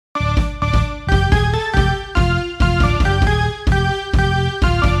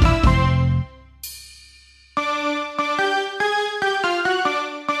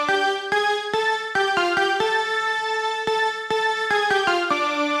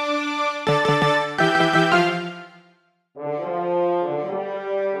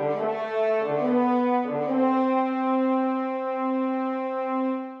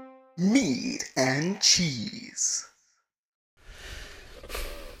Cheese.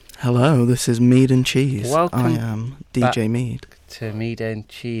 Hello, this is Mead and Cheese. Welcome I am DJ Mead. To Mead and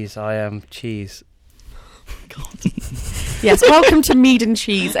Cheese. I am Cheese. Yes, welcome to Mead and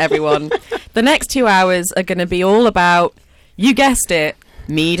Cheese, everyone. The next 2 hours are going to be all about, you guessed it,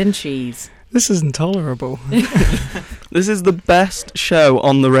 mead and cheese. This is intolerable. This is the best show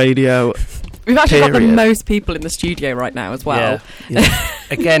on the radio. We've actually got the Period. most people in the studio right now as well. Yeah.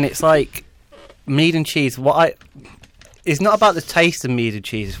 Again, it's like mead and cheese. It's not about the taste of mead and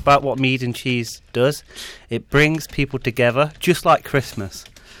cheese. It's about what mead and cheese does. It brings people together, just like Christmas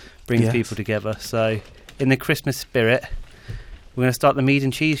brings Yes. people together. So, in the Christmas spirit, we're going to start the mead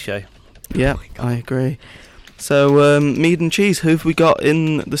and cheese show. Yeah, I agree. So, Mead and Cheese, who have we got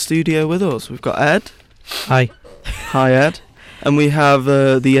in the studio with us? We've got Ed. Hi. Hi, Ed. And we have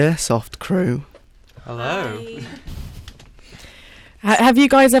the Airsoft crew. Hello. Have you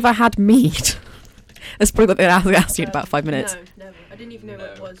guys ever had mead? That's probably what they're asking you in about 5 minutes. No, never. I didn't even know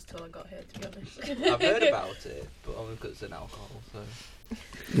what it was till I got here, to be honest. I've heard about it, but only because it's an alcohol, so...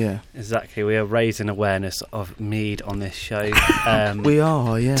 Yeah. Exactly. We are raising awareness of mead on this show. We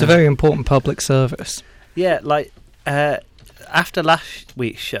are, yeah. It's a very important public service. Yeah, like after last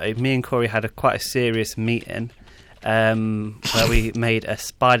week's show, me and Corey had quite a serious meeting where we made a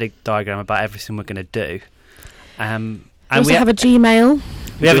spider diagram about everything we're going to do. And We also have a Gmail.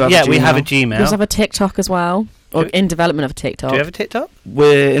 we have a We Gmail. also have a TikTok as well. Or in development of a TikTok. Do you have a TikTok?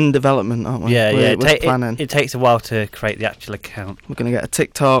 We're in development, aren't we? Yeah, We're yeah. planning. It takes a while to create the actual account. We're going to get a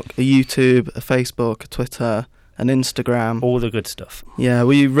TikTok, a YouTube, a Facebook, a Twitter, an Instagram. All the good stuff. Yeah,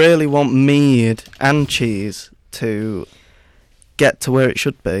 we really want Mead and Cheese to get to where it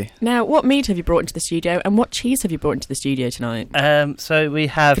should be. Now, what mead have you brought into the studio, and what cheese have you brought into the studio tonight? So we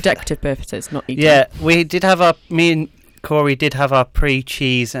have... For decorative purposes, not eating. Yeah, we did have me and Corey did have our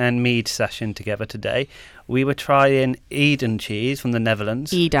pre-cheese and mead session together today. We were trying Eden cheese from the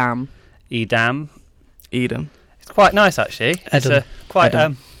Netherlands. Edam. Eden. It's quite nice, actually. It's Edam. quite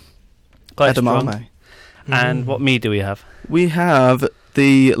quite strong. Edamame. And what mead do we have? We have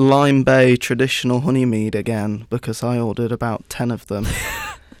the Lime Bay traditional honey mead again, because I ordered about 10 of them.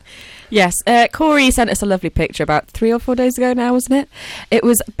 Yes, Corey sent us a lovely picture about 3 or 4 days ago now, wasn't it? It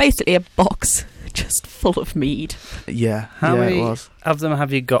was basically a box just full of mead. Yeah, How yeah, many it was. of them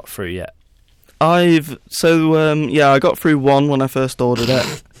have you got through yet? I got through one when I first ordered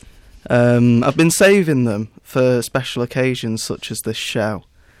it. I've been saving them for special occasions such as this show.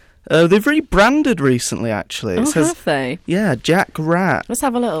 They've rebranded recently, actually. Oh, have they? Yeah, Jack Rat. Let's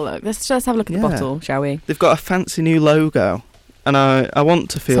have a little look. Let's just have a look at the Yeah. bottle, shall we? They've got a fancy new logo, and I want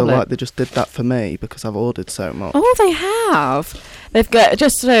to feel have a look. like they just did that for me because I've ordered so much. Oh, they have. They've got,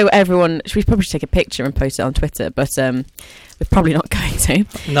 just so everyone, we probably should take a picture and post it on Twitter, but we're probably not going to.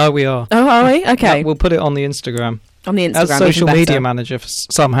 No, we are. Oh, are we? Okay. Yeah, we'll put it on the Instagram. On the Instagram. As social even media better. manager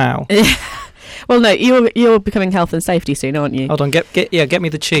somehow. Well, no, you're becoming health and safety soon, aren't you? Hold on, get me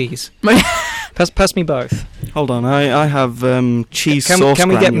the cheese. pass me both. Hold on, I have cheese Can sauce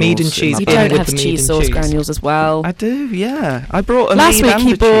we get mead granules and in cheese? You my in don't with have the mead cheese and sauce cheese. granules as well. I do, yeah. I brought a Last mead week and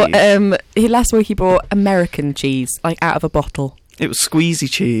he a brought cheese. last week he brought American cheese, like out of a bottle. It was squeezy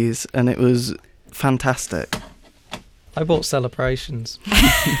cheese, and it was fantastic. I bought celebrations.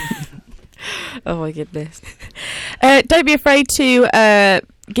 Oh my goodness! Don't be afraid to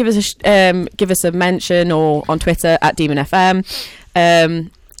give us a mention or on Twitter at Demon FM.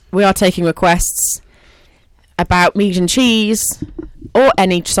 We are taking requests about meat and cheese or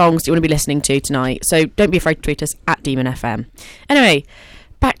any songs you want to be listening to tonight. So don't be afraid to tweet us at Demon FM. Anyway,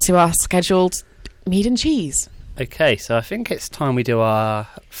 back to our scheduled meat and cheese. Okay, so I think it's time we do our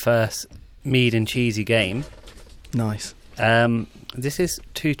first mead and cheesy game. Nice. This is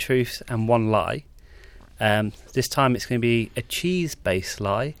 2 truths and 1 lie. This time it's going to be a cheese-based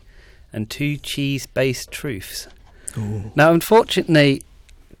lie and 2 cheese-based truths. Ooh. Now, unfortunately,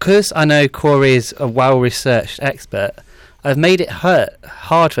 because I know Corey is a well-researched expert, I've made it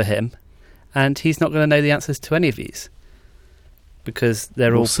hard for him, and he's not going to know the answers to any of these because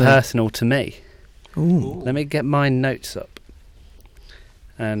they're all see. personal to me. Ooh. Let me get my notes up.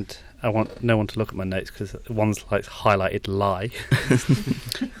 And I want no one to look at my notes because one's like highlighted lie.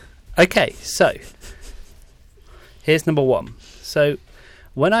 Okay, so here's number 1. So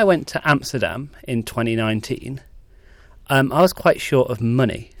when I went to Amsterdam in 2019, I was quite short of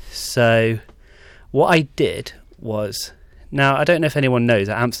money. So what I did was, now I don't know if anyone knows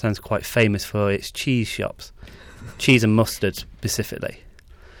that Amsterdam's quite famous for its cheese shops, cheese and mustard specifically.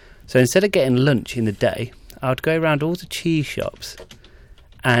 So instead of getting lunch in the day, I would go around all the cheese shops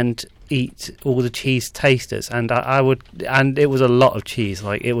and eat all the cheese tasters, and I would, and it was a lot of cheese.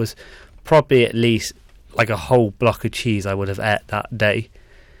 Like, it was probably at least like a whole block of cheese I would have ate that day,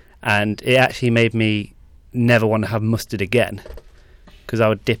 and it actually made me never want to have mustard again, because I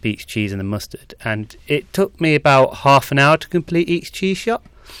would dip each cheese in the mustard, and it took me about half an hour to complete each cheese shot.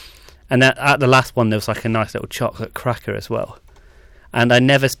 And at the last one there was like a nice little chocolate cracker as well, and I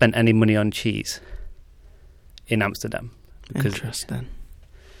never spent any money on cheese in Amsterdam. Interesting.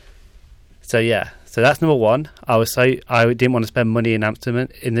 So yeah, so that's number one. I didn't want to spend money in Amsterdam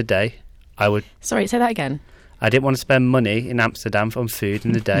in the day. Sorry, say that again. I didn't want to spend money in Amsterdam on food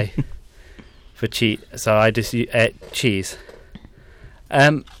in the day for cheese, so I just ate cheese.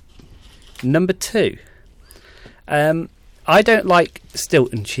 Number two, I don't like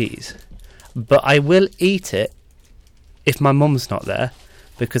Stilton cheese, but I will eat it if my mum's not there,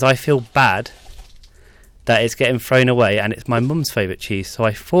 because I feel bad that it's getting thrown away and it's my mum's favourite cheese, so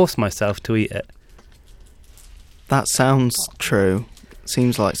I force myself to eat it. That sounds true.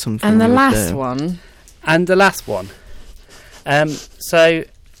 Seems like something. And the you would last do. one. And the last one. So,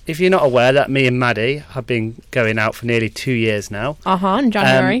 if you're not aware, that me and Maddie have been going out for nearly 2 years now. In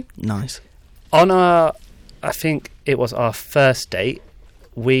January. Nice. On I think it was our first date,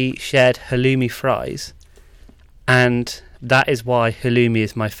 we shared halloumi fries, and that is why halloumi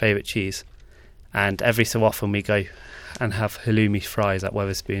is my favourite cheese. And every so often we go and have halloumi fries at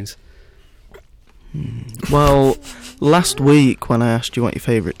Wetherspoons. Well, last week when I asked you what your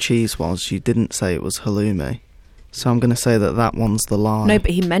favourite cheese was, you didn't say it was halloumi. So I'm going to say that one's the lie. No,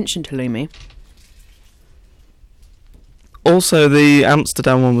 but he mentioned halloumi. Also, the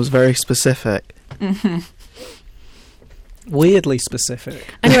Amsterdam one was very specific. Weirdly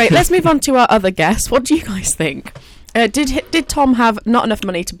specific. Anyway, let's move on to our other guest. What do you guys think? Did Tom have not enough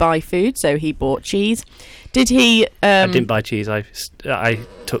money to buy food, so he bought cheese? Did he... I didn't buy cheese. I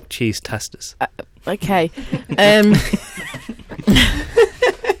took cheese testers. Okay.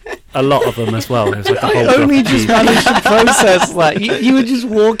 A lot of them as well. It was like a whole I block only of just cheese. managed to process that. You were just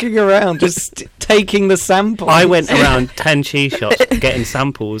walking around, just taking the sample. I went around 10 cheese shops getting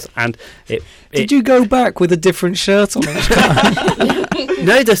samples, and Did you go back with a different shirt on each time?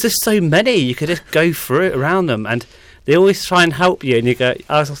 No, there's just so many. You could just go through it around them, and they always try and help you, and you go,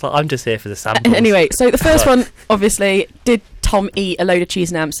 I was just like, I'm just here for the samples. Anyway, so the first one, obviously, did Tom eat a load of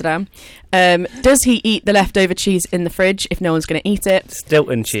cheese in Amsterdam? Does he eat the leftover cheese in the fridge if no one's going to eat it?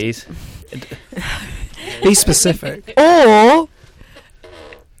 Stilton cheese. Be specific. Or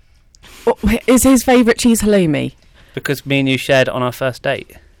is his favourite cheese halloumi? Because me and you shared it on our first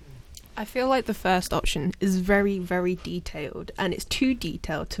date. I feel like the first option is very, very detailed, and it's too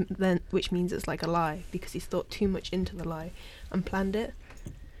detailed, which means it's like a lie, because he's thought too much into the lie and planned it.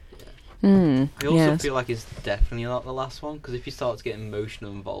 I also feel like it's definitely not the last one, because if you start to get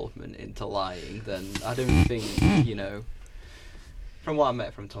emotional involvement into lying, then I don't think, from what I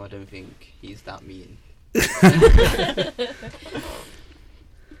met from Tom, I don't think he's that mean.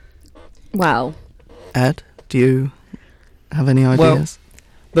 Well, Ed, do you have any ideas? Well,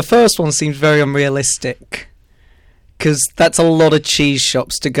 the first one seems very unrealistic, because that's a lot of cheese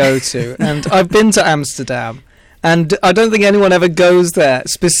shops to go to. And I've been to Amsterdam, and I don't think anyone ever goes there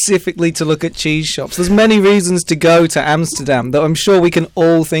specifically to look at cheese shops. There's many reasons to go to Amsterdam that I'm sure we can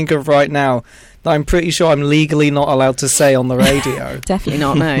all think of right now that I'm pretty sure I'm legally not allowed to say on the radio. definitely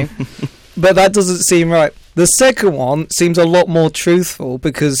not, no. But that doesn't seem right. The second one seems a lot more truthful,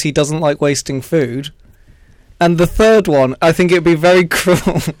 because he doesn't like wasting food. And the third one, I think it would be very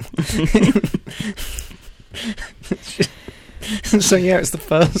cruel. So yeah, it's the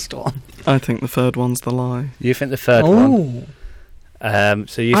first one. I think the third one's the lie. You think the third one?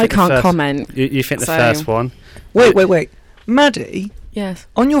 So you I think can't the first, comment. You think the So- first one? Wait. Maddie, Yes.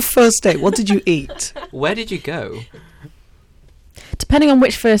 on your first date, what did you eat? Where did you go? Depending on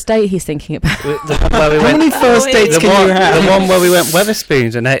which first date he's thinking about. The one where we How went, many first dates the, can one, you have? the one where we went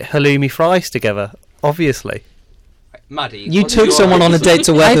Wetherspoons and ate halloumi fries together, obviously. Maddie. You what's took your someone on a answer? date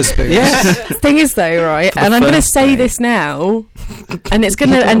to Wetherspoons. Yes. The thing is, though, right, For the and I'm going to first say date. this now, and it's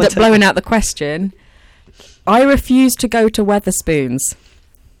going to end up blowing out the question. I refuse to go to Wetherspoons.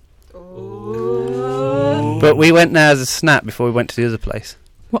 But we went there as a snack before we went to the other place.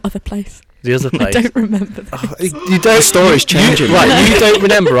 What other place? The other I place. don't remember that. You don't. The story's changing. Right, you don't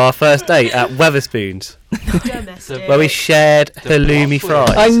remember our first date at Wetherspoons, Domestic. where we shared halloumi waffle.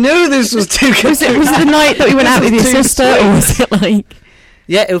 fries. I knew this was too good. Was it the night that we went out with your This is sister, too or was it like...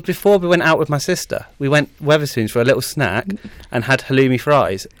 Yeah, it was before we went out with my sister. We went Wetherspoons for a little snack and had halloumi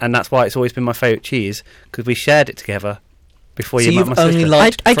fries, and that's why it's always been my favourite cheese, because we shared it together before So you met you've my only sister.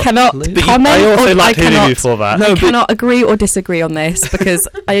 liked I cannot Halloumi? But comment. I also or, liked I Halloumi cannot, before that. No, I but- cannot agree or disagree on this because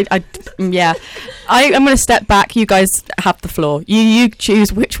I'm going to step back. You guys have the floor. You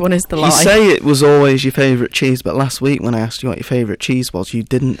choose which one is the lie. You say it was always your favourite cheese, but last week when I asked you what your favourite cheese was, you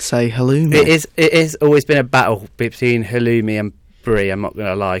didn't say halloumi. It is always been a battle between halloumi and brie. I'm not going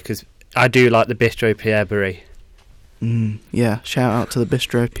to lie, because I do like the Bistro Pierre brie. Yeah, shout out to the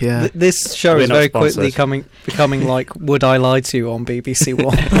Bistro Pierre. This show We're is not very sponsored. quickly becoming like Would I Lie to You on BBC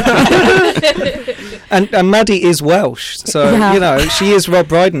One. and Maddie is Welsh, so Yeah. you know she is Rob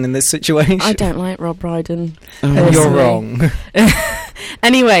Brydon in this situation. I don't like Rob Brydon. You're personally. wrong.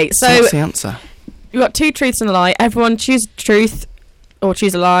 Anyway, So so what's the answer? you've got 2 truths and a lie. Everyone choose truth or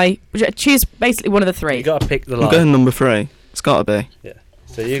choose a lie. Choose basically one of the 3. You got to pick the I'm line. going number 3. It's got to be.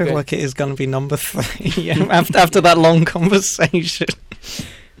 So I you feel go. like it is going to be number 3 after that long conversation.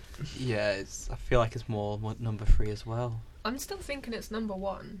 Yeah, I feel like it's more number 3 as well. I'm still thinking it's number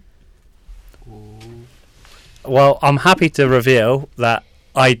 1. Ooh. Well, I'm happy to reveal that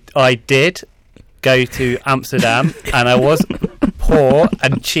I did go to Amsterdam and I was poor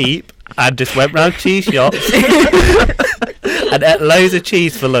and cheap and just went round cheese shops and ate loads of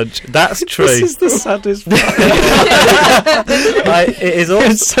cheese for lunch. That's true. This is the saddest part. It is There's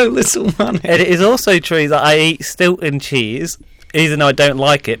also so little money. it is also true that I eat Stilton cheese, even though I don't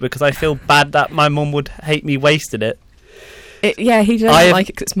like it, because I feel bad that my mum would hate me wasting it. Yeah, he I doesn't have- like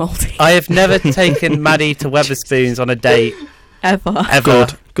it because it's mouldy. I have never taken Maddie to Wetherspoons on a date Ever. ever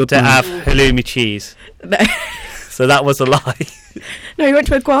Good to man. have halloumi cheese. No. So that was a lie. No, we went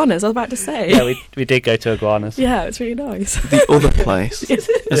to Iguanas, I was about to say. Yeah, we did go to Iguanas. Yeah, it's really nice. The other place,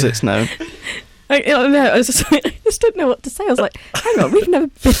 as it's known. I don't know, I just didn't know what to say. I was like, hang on, we've never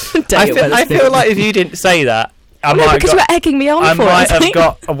been on a date I at feel Wetherspoons. like if you didn't say that, I No, might because have you were egging me on I for it. might have like-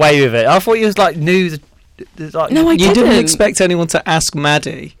 got away with it. I thought you was like news. Like, No, I You didn't. didn't expect anyone to ask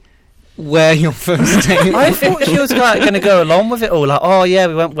Maddie where your first date I was. thought she was like going to go along with it all. Like, oh yeah,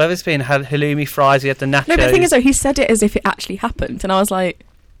 we went Wetherspoon, had halloumi fries, we had the nachos. No, but the thing is, though, he said it as if it actually happened, and I was like,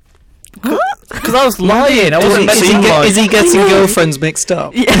 because I was lying. I wasn't meant Is to he, lie. is he getting I know. girlfriends mixed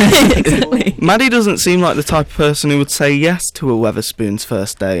up? yeah, exactly. Maddie doesn't seem like the type of person who would say yes to a Wetherspoons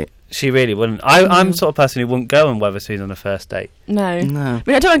first date. She really wouldn't. I'm the sort of person who wouldn't go on Wetherspoons on a first date. No. No. I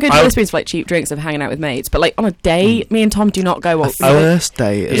mean, I don't want to go to I- Wetherspoons for like cheap drinks of hanging out with mates, but like on a date, me and Tom do not go on. First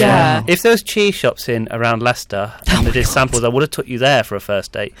date as Yeah. well. If there was cheese shops in around Leicester and they did samples, I would have took you there for a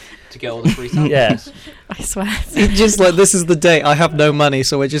first date. To get all the free samples. Yeah. I swear. It's just like, this is the date, I have no money,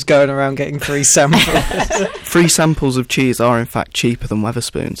 so we're just going around getting free samples. Free samples of cheese are in fact cheaper than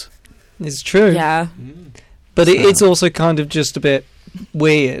Wetherspoons. It's true. Yeah. Mm. But So- it's also kind of just a bit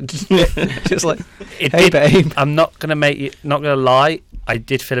weird. Just like, It hey did, babe. I'm not gonna lie. I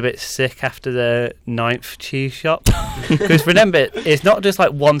did feel a bit sick after the 9th cheese shop because remember, it's not just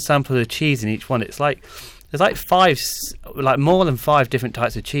like one sample of cheese in each one. It's like there's like more than 5 different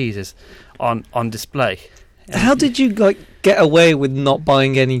types of cheeses on display. How did you like get away with not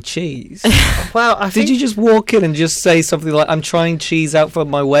buying any cheese? Well, I think Did you just walk in and just say something like, I'm trying cheese out for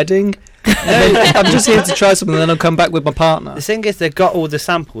my wedding? And then, I'm just here to try something, and then I'll come back with my partner. the thing is they've got all the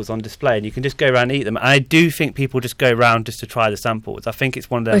samples on display and you can just go around and eat them. And I do think people just go around just to try the samples. I think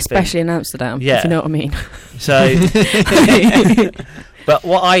it's one of those Especially in Amsterdam, Yeah. if you know what I mean. So, but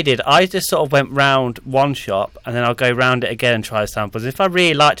what I did, I just sort of went round one shop and then I'll go round it again and try the samples. If I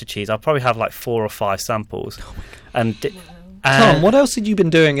really liked a cheese, I'll probably have like 4 or 5 samples. And Tom, what else had you been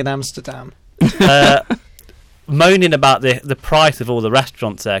doing in Amsterdam? moaning about the price of all the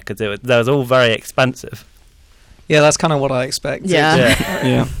restaurants there because they was all very expensive. Yeah, that's kind of what I expected. Yeah.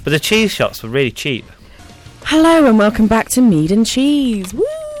 Yeah. But the cheese shops were really cheap. Hello and welcome back to Mead and Cheese. Woo!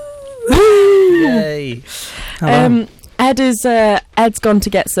 Yay! Ed's gone to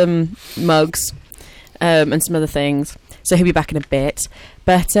get some mugs and some other things, so he'll be back in a bit.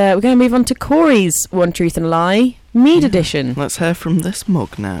 But we're going to move on to Corey's One Truth and a Lie Mead edition. Let's hear from this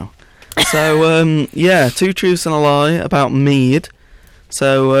mug now. So, 2 truths and a lie about mead.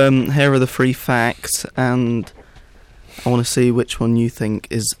 So, here are the 3 facts, and I want to see which one you think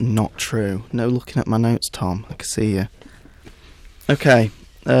is not true. No looking at my notes, Tom. I can see you. Okay,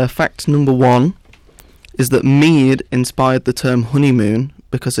 fact number 1 is that mead inspired the term honeymoon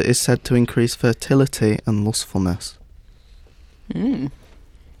because it is said to increase fertility and lustfulness.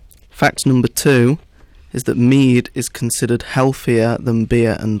 Fact number 2 is that mead is considered healthier than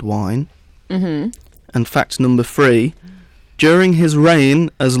beer and wine. And fact number 3, during his reign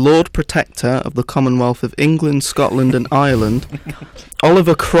as Lord Protector of the Commonwealth of England, Scotland and Ireland,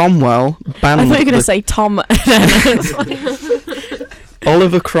 Oliver Cromwell banned I thought you were going to say Tom.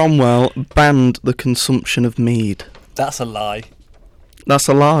 Oliver Cromwell banned the consumption of mead. That's a lie. That's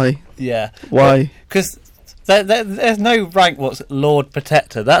a lie. Yeah. Why? Because there's no rank what's Lord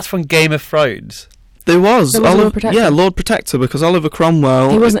Protector. That's from Game of Thrones. There was a Lord Protector. Yeah, Lord Protector, because Oliver Cromwell.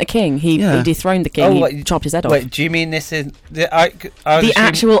 He wasn't a king. He dethroned the king. Oh, he chopped his head off. Wait, do you mean this is the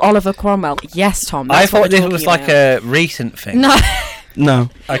actual Oliver Cromwell? Yes, Tom. I thought this was like a recent thing. No.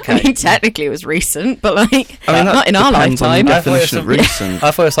 Okay. I mean, technically it was recent, but like, I mean, not in our depends on lifetime. the definition of recent.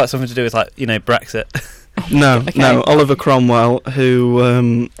 I thought it was like something to do with like Brexit. No, Oliver Cromwell,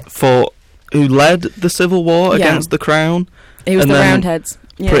 who led the civil war against the crown. He was the Roundheads.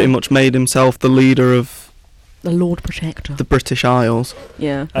 Yeah. Pretty much made himself the leader of the Lord Protector, the British Isles.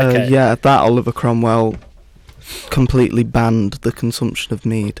 Yeah. That Oliver Cromwell completely banned the consumption of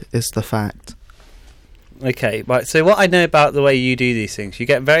mead is the fact. Okay, right. So what I know about the way you do these things, you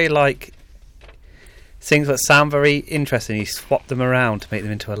get very like things that sound very interesting. You swap them around to make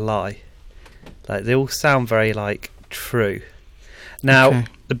them into a lie. Like they all sound very like true. Now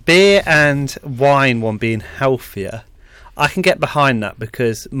the beer and wine one being healthier, I can get behind that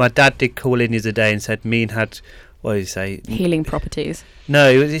because my dad did call in the other day and said mead had, what did he say? Healing properties.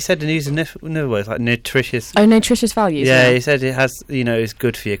 No, he said another word, like nutritious. Oh, nutritious values. Yeah, he said it has, it's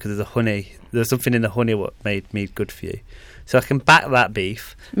good for you because of the honey. There's something in the honey what made mead good for you. So I can back that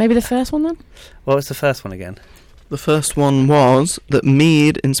beef. Maybe the first one then? What was the first one again? The first one was that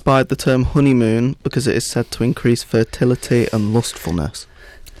mead inspired the term honeymoon because it is said to increase fertility and lustfulness.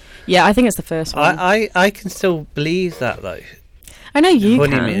 Yeah, I think it's the first one. I can still believe that though. I know you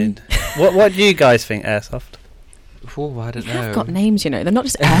honeymoon. can. What do you guys think, Airsoft? Oh, I don't know. They've got names, they're not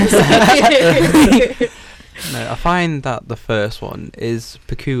just Airsoft. No, I find that the first one is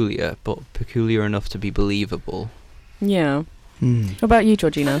peculiar, but peculiar enough to be believable. Yeah. What about you,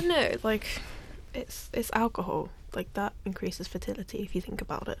 Georgina? I don't know, like, it's alcohol. Like, that increases fertility if you think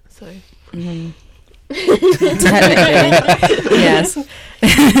about it, so... Technically, yes.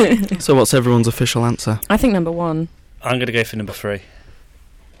 So what's everyone's official answer? I think number 1. I'm going to go for number 3.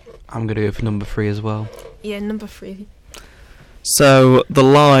 I'm going to go for number 3 as well. Yeah, number 3. So the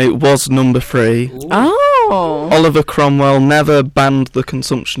lie was number 3. Ooh. Oh! Oliver Cromwell never banned the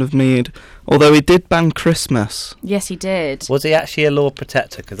consumption of mead, although he did ban Christmas. Yes, he did. Was he actually a Lord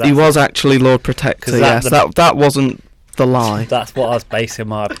Protector? He was actually Lord Protector, yes. That wasn't the lie. That's what I was basing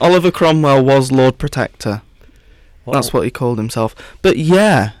my... Oliver Cromwell was Lord Protector. That's what he called himself. But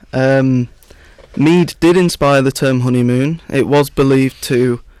yeah, mead did inspire the term honeymoon. It was believed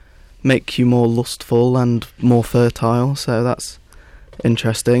to make you more lustful and more fertile, so that's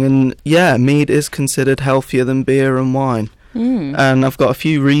interesting. And yeah, mead is considered healthier than beer and wine. And I've got a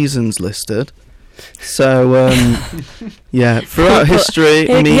few reasons listed. So yeah, throughout history,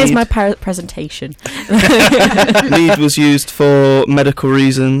 here's my presentation. Mead was used for medical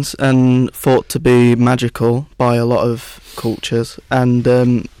reasons and thought to be magical by a lot of cultures,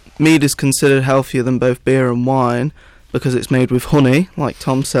 and mead is considered healthier than both beer and wine because it's made with honey, like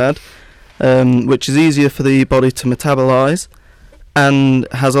Tom said, which is easier for the body to metabolise and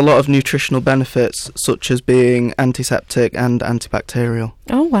has a lot of nutritional benefits, such as being antiseptic and antibacterial.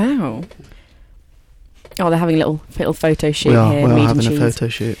 Oh, wow. Oh, they're having a little photo shoot here. We are Mead having and a cheese. photo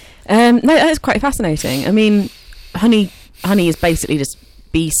shoot. No, that's quite fascinating. I mean, honey is basically just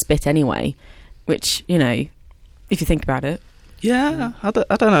bee spit anyway, which, if you think about it. Yeah, I don't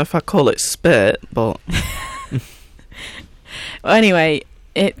know if I call it spit, but... Well, anyway,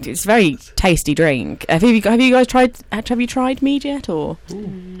 it's a very tasty drink. Have you guys tried? Have you tried mead yet, or?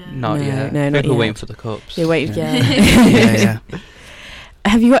 Not yet. No, I not think we're yet. waiting for the cups. You're waiting, yeah. yeah.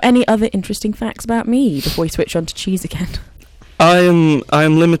 Have you got any other interesting facts about mead before we switch on to cheese again? I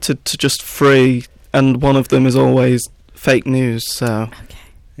am limited to just 3, and one of them is always fake news. So Okay.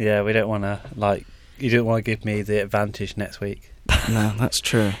 Yeah, we don't want to you don't want to give me the advantage next week. no, that's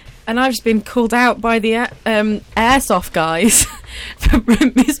true. And I've just been called out by the Airsoft guys for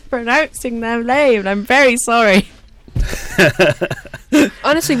mispronouncing their name. I'm very sorry.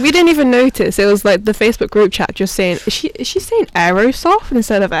 Honestly, we didn't even notice. It was like the Facebook group chat just saying, is she saying Aerosoft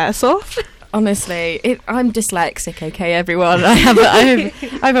instead of Airsoft? Honestly, I'm dyslexic, okay, everyone. I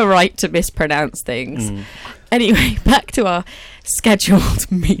have a right to mispronounce things. Anyway, back to our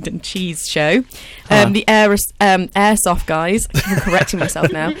scheduled meat and cheese show. The Airsoft guys. I'm correcting myself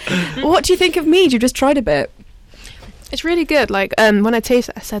now. What do you think of mead? You've just tried a bit. It's really good. Like, when I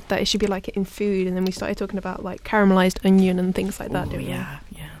tasted it, I said that it should be like in food, and then we started talking about like caramelized onion and things like that. Yeah.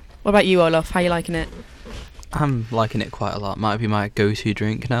 What about you, Olaf? How are you liking it? I'm liking it quite a lot. Might be my go-to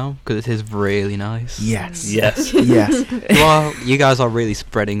drink now because it is really nice. Yes. Yes. Yes. Well, you guys are really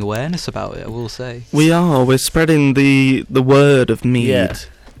spreading awareness about it, I will say. We are. We're spreading the word of mead. Yeah.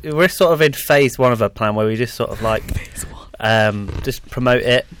 we're sort of in phase one of a plan where we just sort of like just promote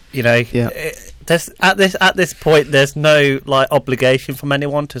it. You know, there's at this point there's no like obligation from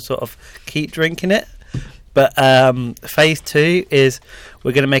anyone to sort of keep drinking it. But phase 2 is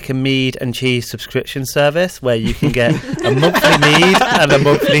we're going to make a mead and cheese subscription service where you can get a monthly mead and a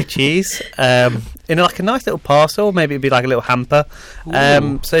monthly cheese in like a nice little parcel. Maybe it'd be like a little hamper.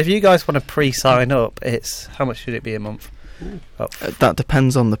 So if you guys want to pre-sign up, it's how much should it be a month? Oh. That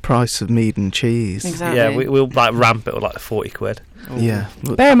depends on the price of mead and cheese. Exactly. Yeah, we'll like ramp it with like 40 quid. Yeah.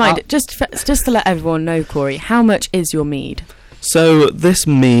 Bear in mind, just to let everyone know, Corey, how much is your mead? So this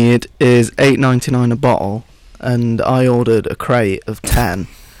mead is $8.99 a bottle, and I ordered a crate of 10.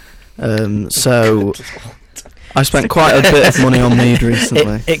 So I spent quite a bit of money on mead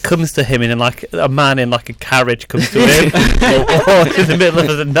recently. It comes to him in like a man in like a carriage comes to him or in the middle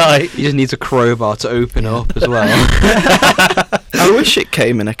of the night. He just needs a crowbar to open up as well. I wish it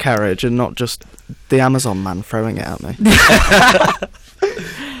came in a carriage and not just the Amazon man throwing it at me.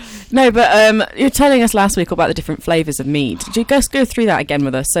 No, but you were telling us last week about the different flavours of mead. Did you just go through that again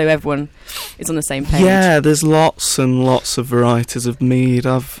with us so everyone is on the same page? Yeah, there's lots and lots of varieties of mead.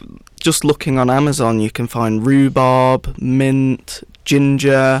 I've just looking on Amazon, you can find rhubarb, mint,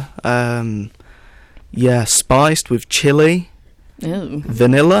 ginger, spiced with chili,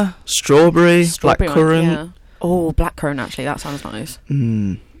 vanilla, strawberry, blackcurrant. Yeah. Oh, blackcurrant, actually, that sounds nice.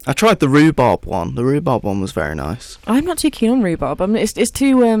 I tried the rhubarb one. The rhubarb one was very nice. I'm not too keen on rhubarb. It's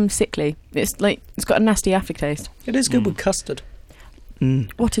too sickly. It's got a nasty aftertaste. It is good with custard.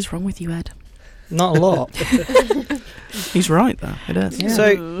 What is wrong with you, Ed? Not a lot. He's right, though. It is. Yeah.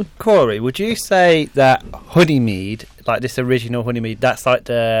 So, Corey, would you say that honey mead, like this original honey mead, that's like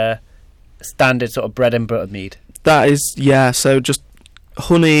the standard sort of bread and butter mead? That is, yeah. So just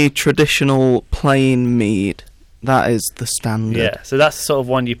honey, traditional, plain mead. That is the standard. Yeah, so that's the sort of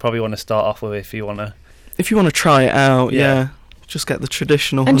one you probably want to start off with if you want to... If you want to try it out, yeah. Just get the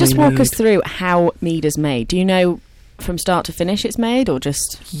traditional and honey just walk mead. us through how mead is made. Do you know from start to finish it's made, or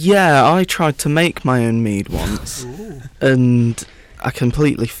just... Yeah, I tried to make my own mead once, and I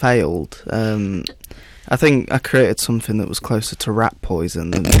completely failed. I think I created something that was closer to rat poison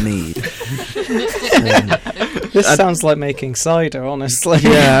than mead. This sounds like making cider, honestly.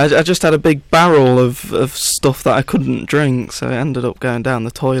 Yeah, I just had a big barrel of stuff that I couldn't drink, so it ended up going down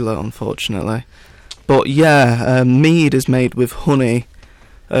the toilet, unfortunately. But yeah, mead is made with honey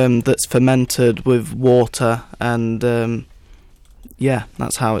that's fermented with water, and yeah,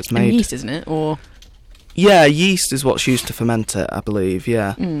 that's how it's made. And yeast, isn't it? Or yeah, yeast is what's used to ferment it, I believe,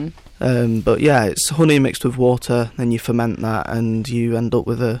 yeah. But yeah, it's honey mixed with water, then you ferment that, and you end up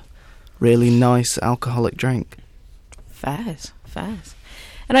with a really nice alcoholic drink. Fairs.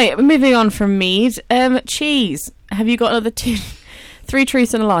 Anyway, moving on from mead, cheese. Have you got another 3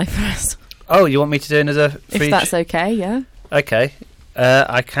 truths and a lie for us? Oh, you want me to do another free... If that's okay, yeah. Okay.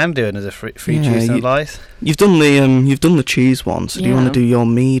 I can do another free truths and lies. You've done the cheese one, so do you want to do your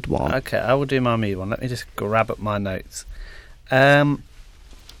mead one? Okay, I will do my mead one. Let me just grab up my notes.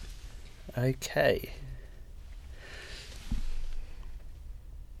 Okay.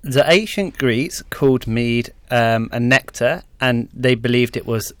 The ancient Greeks called mead a nectar, and they believed it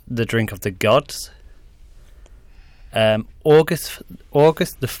was the drink of the gods. August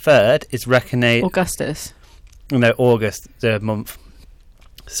the 3rd is recognized... Augustus. No, August, the month.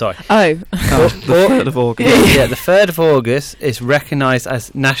 Sorry. Oh. The 3rd of August. Yeah, the 3rd of August is recognised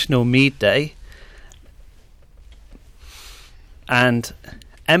as National Mead Day. And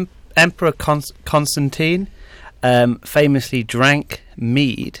Emperor Constantine famously drank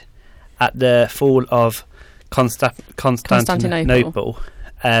mead at the fall of Constantinople.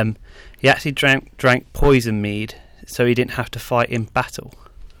 He actually drank poison mead, so he didn't have to fight in battle.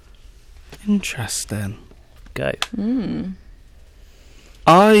 Interesting. Go.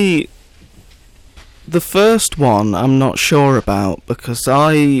 The first one I'm not sure about, because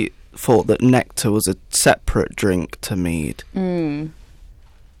I thought that nectar was a separate drink to mead. But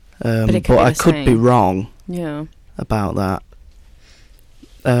I could be wrong about that.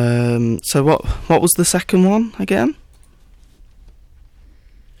 So what was the second one again?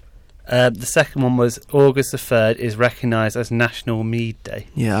 The second one was August the 3rd is recognised as National Mead Day.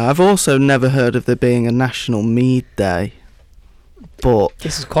 Yeah, I've also never heard of there being a National Mead Day. But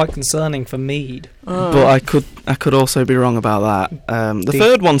this is quite concerning for mead. But I could also be wrong about that. The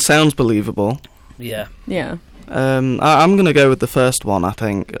third one sounds believable. Yeah. I'm going to go with the first one, I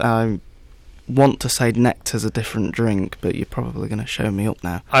think. I want to say nectar's a different drink, but you're probably going to show me up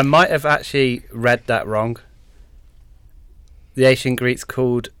now. I might have actually read that wrong. The ancient Greeks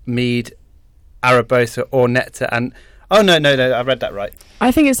called mead arabosa or nectar, and Oh, no, I read that right.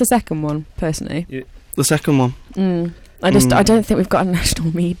 I think it's the second one, personally. The second one. I don't think we've got a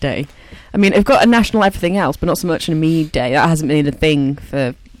national mead day. I mean, we've got a national everything else, but not so much a mead day. That hasn't been a thing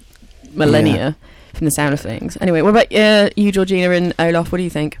for millennia, from the sound of things. Anyway, what about you, Georgina and Olaf? What do you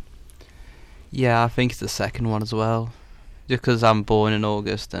think? Yeah, I think it's the second one as well. Just because I'm born in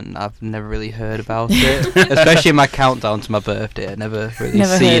August and I've never really heard about it. Especially in my countdown to my birthday. I never really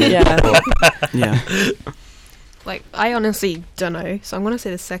seen it pop up. Yeah. Like, I honestly don't know. So I'm going to say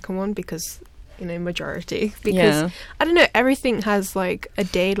the second one because, majority. Because, I don't know, everything has, like, a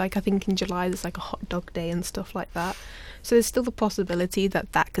day. Like, I think in July there's, like, a hot dog day and stuff like that. So there's still the possibility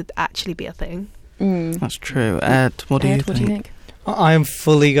that could actually be a thing. That's true. Ed, what do you think? I am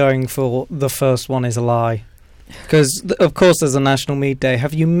fully going for the first one is a lie. Because, of course, there's a National Mead Day.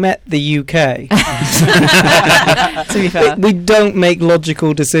 Have you met the UK? To be fair. We don't make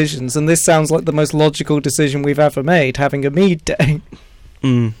logical decisions, and this sounds like the most logical decision we've ever made, having a Mead Day.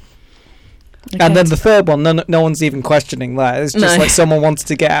 Okay. And then the third one, no one's even questioning that. It's just like someone wanted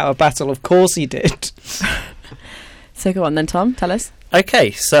to get out of battle. Of course he did. So go on then, Tom, tell us.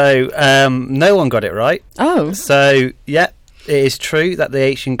 Okay, so no one got it right. Oh. So, yeah. It is true that the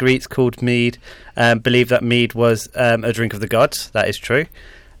ancient Greeks called mead, believed that mead was a drink of the gods. That is true.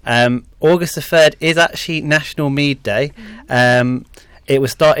 August the 3rd is actually National Mead Day. It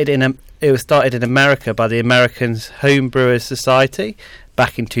was started in America by the American Home Brewers Society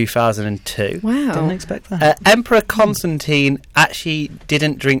back in 2002. Wow! Didn't expect that. Emperor Constantine actually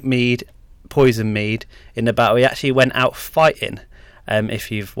didn't drink mead, poison mead, in the battle. He actually went out fighting.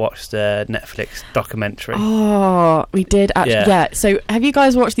 If you've watched the Netflix documentary. Oh, we did actually. Yeah. So, have you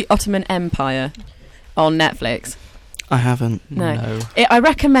guys watched the Ottoman Empire on Netflix? I haven't. No. I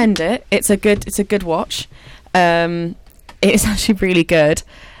recommend it. It's a good watch. It's actually really good.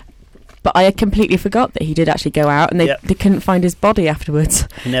 But I completely forgot that he did actually go out, and they couldn't find his body afterwards.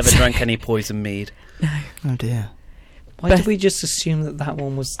 He never drank any poison mead. No. Oh dear. Why did we just assume that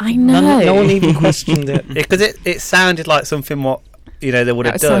one was? I know. No one even questioned it. Because it sounded like something what they would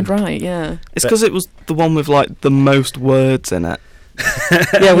have done. That would sound right, yeah. It's because it was the one with like the most words in it.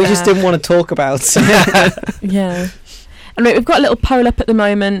 Yeah, we just didn't want to talk about it. Yeah. Anyway, we've got a little poll up at the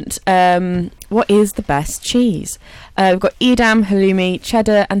moment. What is the best cheese? We've got Edam, halloumi,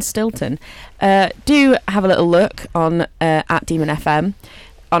 cheddar and Stilton. Do have a little look on at Demon FM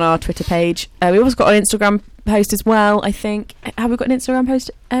on our Twitter page. We also got an Instagram post as well, I think. Have we got an Instagram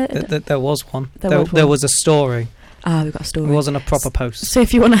post? There was one. There was a story. We've got a story. It wasn't a proper post. So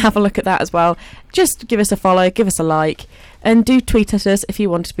if you want to have a look at that as well, just give us a follow, give us a like, and do tweet at us if you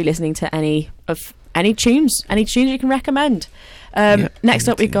want to be listening to any tunes you can recommend. Next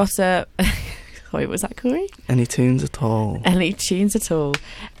up, we've got wait, was that Corey? Any tunes at all? Any tunes at all?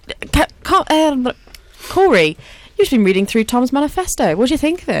 Corey, you've been reading through Tom's manifesto. What do you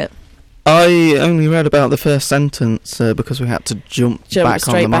think of it? I only read about the first sentence because we had to jump back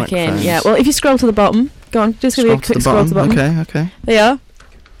straight on the back in. microphones. Yeah. Well, if you scroll to the bottom, go on. Just give me a quick scroll to the bottom. Okay. There you are.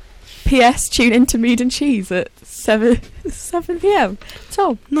 P.S. Tune into Mead and Cheese at 7 p.m.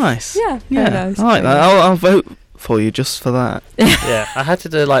 Tom. Nice. Yeah. Nice. I like that. I'll vote for you just for that. Yeah, I had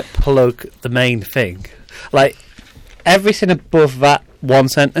to plug the main thing. Like everything above that one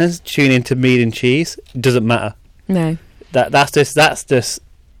sentence, tune into Mead and Cheese, doesn't matter. No. That's just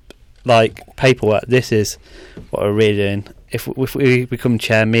like paperwork. This is what we're really doing. If we become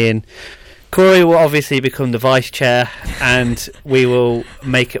chair, me and Corey will obviously become the vice chair, and we will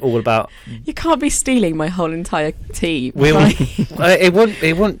make it all about. You can't be stealing my whole entire team. It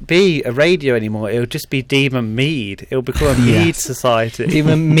wouldn't be a radio anymore. It would just be Demon Mead. It will become a Mead Society.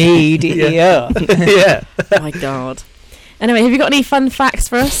 Demon Mead. Yeah. Yeah. Oh my God. Anyway, have you got any fun facts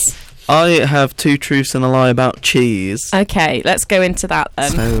for us? I have 2 truths and a lie about cheese. Okay, let's go into that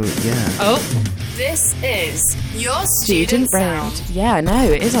then. So, yeah. Oh. This is your Student round. sound. Yeah, I know,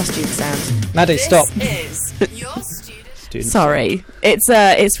 it is our student sound. Maddie, stop. This is your student. Sorry,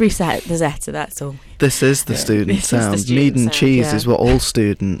 it's reset the Zeta, that's all. This is the student This is the sound. student Mead and sound, cheese yeah. is what all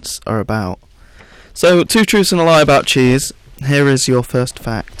students are about. So, 2 truths and a lie about cheese. Here is your first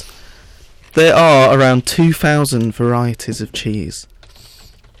fact. There are around 2,000 varieties of cheese.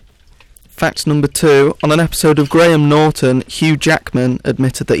 Fact number 2. On an episode of Graham Norton, Hugh Jackman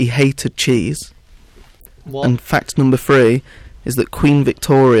admitted that he hated cheese. What? And fact number 3 is that Queen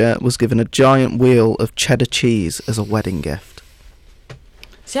Victoria was given a giant wheel of cheddar cheese as a wedding gift.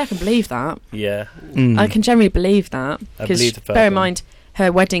 See, I can believe that. Yeah. I can generally believe that. I Because believe the first bear in one. mind,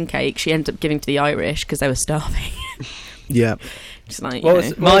 her wedding cake, she ended up giving to the Irish because they were starving. Yeah. Just like, What you was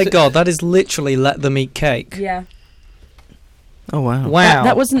know. it? My God, that is literally let them eat cake. Yeah. Oh wow! Wow.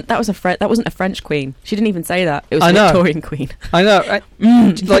 That wasn't a French queen. She didn't even say that. It was I a know. Victorian queen. I know.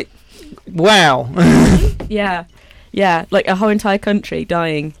 Like, wow. Yeah, like a whole entire country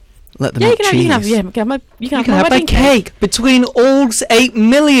dying. Let them have cheese. You can have You can have my wedding cake between all 8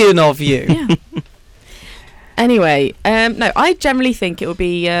 million of you. Yeah. Anyway, no, I generally think it would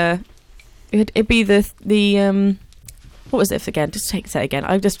be it'd be the what was it again? Just say it again.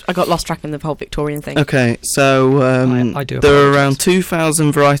 I got lost track in the whole Victorian thing. Okay, so I do there are apologise. around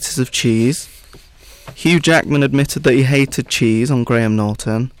 2,000 varieties of cheese. Hugh Jackman admitted that he hated cheese on Graham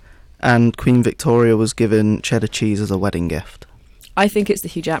Norton, and Queen Victoria was given cheddar cheese as a wedding gift. I think it's the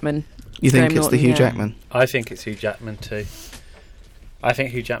Hugh Jackman. You think Graham it's the Norton, Hugh yeah. Jackman? I think it's Hugh Jackman too. I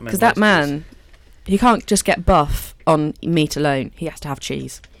think Hugh Jackman. Because that man, he can't just get buff on meat alone. He has to have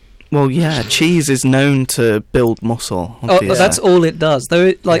cheese. Well, yeah, cheese is known to build muscle. Oh, obviously. that's all it does.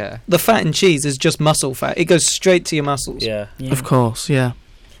 Though, Yeah. the fat in cheese is just muscle fat. It goes straight to your muscles. Yeah. Of course, yeah.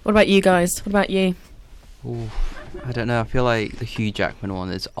 What about you guys? What about you? Ooh, I don't know. I feel like the Hugh Jackman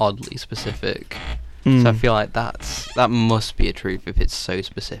one is oddly specific. Mm. So I feel like that must be a truth if it's so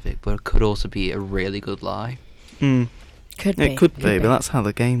specific, but it could also be a really good lie. Mm. Could be. It could be, but that's how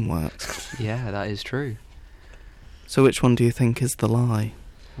the game works. Yeah, that is true. So which one do you think is the lie?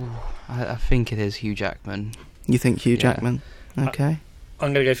 I think it is Hugh Jackman. You think Hugh Yeah. Jackman? Okay.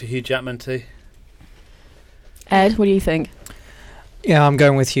 I'm going to go for Hugh Jackman too. Ed, what do you think? Yeah, I'm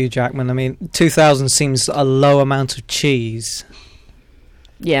going with Hugh Jackman. I mean, 2,000 seems a low amount of cheese.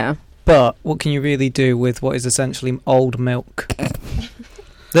 Yeah. But what can you really do with what is essentially old milk?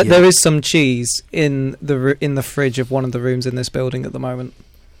 Yeah. There is some cheese in the fridge of one of the rooms in this building at the moment.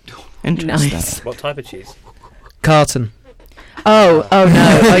 Interesting. Nice. What type of cheese? Carton. Oh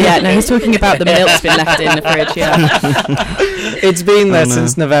no. Oh yeah, no, he's talking about the milk's been left in the fridge, yeah. It's been there Oh, no.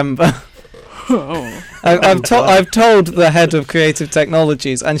 since November. Oh. I've told the head of creative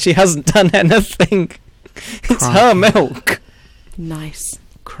technologies, and she hasn't done anything. It's her milk. Nice.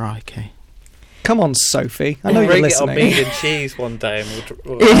 Crikey. Come on, Sophie. I know We'll you're bring it on listening. meat and cheese one day, and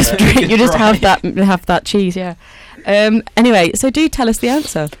we'll You just have that cheese, yeah. Anyway, so do tell us the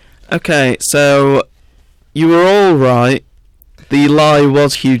answer. Okay, so you were all right. The lie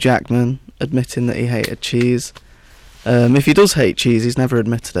was Hugh Jackman admitting that he hated cheese. If he does hate cheese, he's never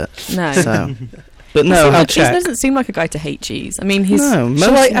admitted it. No. So, but no, I'll he check. doesn't seem like a guy to hate cheese. I mean, he's no. Shall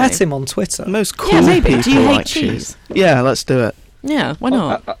I Most, at him on Twitter? most cool Yeah, maybe. people Do you hate like cheese? Yeah, let's do it. Yeah, why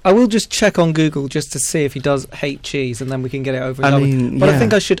not? I will just check on Google just to see if he does hate cheese, and then we can get it over. and I done with. mean, But yeah. I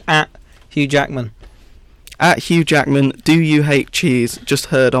think I should at Hugh Jackman. At Hugh Jackman, do you hate cheese? Just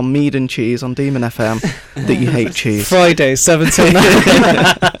heard on Mead and Cheese on Demon FM that you hate cheese. Friday, 7 till 9.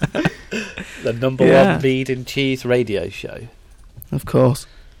 the number Yeah. one meat and cheese radio show. Of course.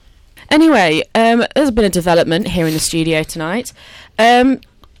 Anyway, there's been a development here in the studio tonight.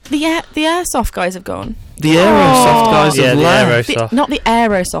 The Airsoft guys have gone. The Airsoft guys Yeah, have the left. Aerosoft. Not the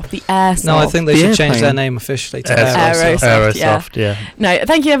Aerosoft, the Airsoft. No, I think they The should change their airplane. name officially to Aerosoft. Aerosoft. yeah. yeah. No,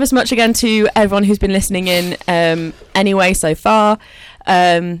 thank you ever so much again to everyone who's been listening in anyway so far.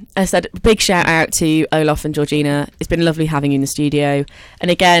 As I said, big shout out to Olaf and Georgina. It's been lovely having you in the studio. And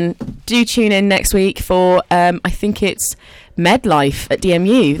again, do tune in next week for, I think it's MedLife at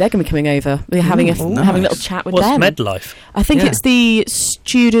DMU. They're going to be coming over. We're having Ooh, having a nice. little chat with What's them. MedLife? I think Yeah. it's the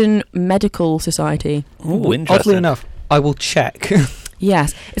Student Medical Society. Oh, interesting. Oddly enough, I will check.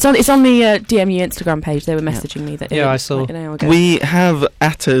 Yes, it's on the DMU Instagram page. They were messaging me that. Yeah, I saw. like an hour ago. We have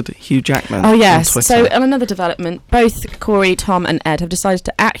atted Hugh Jackman. Oh yes. On So Twitter. on another development, both Corey, Tom, and Ed have decided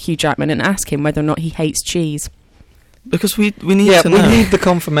to at Hugh Jackman and ask him whether or not he hates cheese. Because we need Yeah, to we know. need the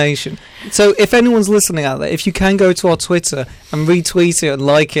confirmation. So if anyone's listening out there, if you can go to our Twitter and retweet it and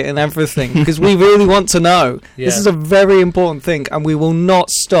like it and everything, because we really want to know. Yeah. This is a very important thing, and we will not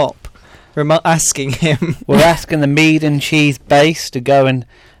stop asking him. We're asking the meat and cheese base to go and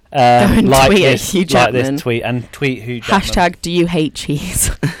like tweet at this, Hugh like Jackman. this tweet and tweet Hugh Jackman. Hashtag do you hate cheese?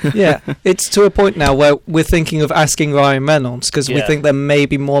 Yeah, it's to a point now where we're thinking of asking Ryan Reynolds because we Yeah. think they're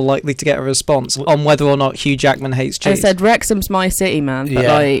maybe more likely to get a response on whether or not Hugh Jackman hates I cheese. said Wrexham's my city, man. But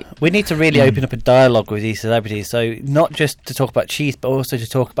Yeah. like, We need to really open up a dialogue with these celebrities, so not just to talk about cheese, but also to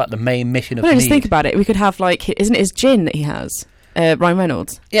talk about the main mission of well, just Mead. think about it. We could have like, isn't it his gin that he has? Ryan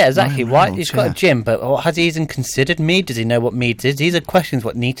Reynolds. Yeah, exactly. Ryan Why Reynolds, he's got yeah. a gym, but has he even considered mead? Does he know what mead is? These are questions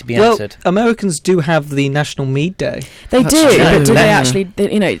what need to be well, answered. Americans do have the National Mead Day. They That's do, true. but do they Yeah. actually?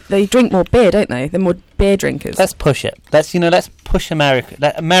 They drink more beer, don't they? They're more beer drinkers. Let's push it. Let's push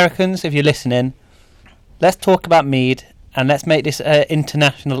America. Americans, if you're listening, let's talk about mead and let's make this an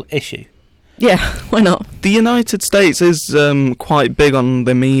international issue. Yeah, why not? The United States is quite big on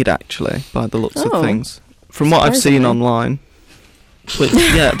the mead, actually, by the looks Oh. of things. From what I've seen Surprisingly. online. But,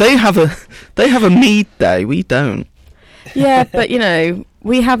 yeah, they have a mead day. We don't. Yeah, but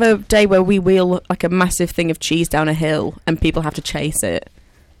we have a day where we wheel like a massive thing of cheese down a hill, and people have to chase it.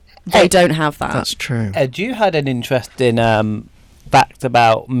 They don't have that. That's true. Ed, you had an interesting fact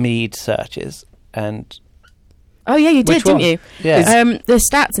about mead searches, and oh yeah, you did, which one? didn't you? Yeah. The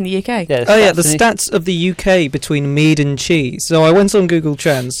stats in the UK. Yeah, The stats of the UK between mead and cheese. So I went on Google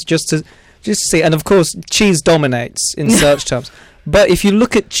Trends just to see, and of course, cheese dominates in search terms. But if you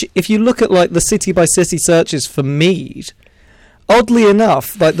look at like the city by city searches for mead, oddly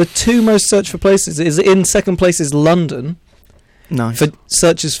enough, like the two most searched for places is in second place is London. Nice. For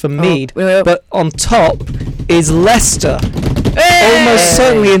searches for mead, well. but on top is Leicester. Hey! Almost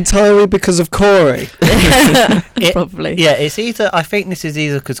certainly entirely because of Corey. Probably. Yeah, it's either. I think this is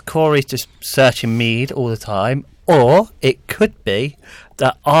either because Corey's just searching mead all the time, or it could be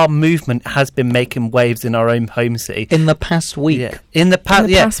that our movement has been making waves in our own home city In the past week. Yeah, in the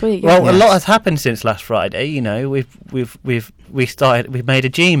past week. Well, Yes. a lot has happened since last Friday. We've made a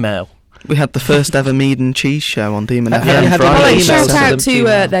Gmail. We had the first ever mead and cheese show on Demon Have FM you had Friday. any emails Shout to out them, to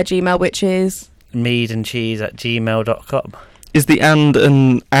Gmail? their Gmail, which is meadandcheese@gmail.com. Is the and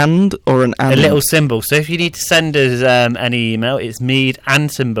an and or an and? A little symbol. So if you need to send us any email, it's mead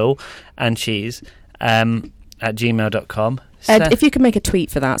and symbol and cheese at gmail.com. Ed, if you could make a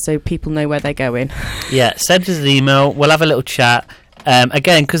tweet for that so people know where they're going. Yeah, send us an email. We'll have a little chat.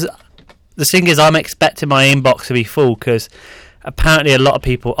 Again, because the thing is, I'm expecting my inbox to be full because apparently a lot of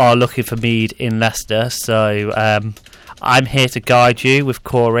people are looking for mead in Leicester. So I'm here to guide you with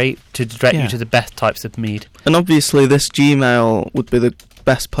Corey to direct you to the best types of mead. And obviously this Gmail would be the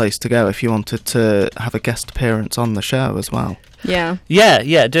best place to go if you wanted to have a guest appearance on the show as well. Yeah.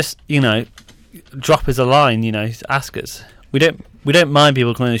 Yeah, just, drop us a line, ask us. We don't mind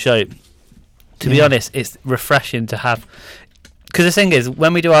people coming on the show. To be honest, it's refreshing to have, because the thing is,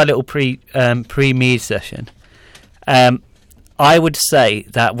 when we do our little pre-mead session, I would say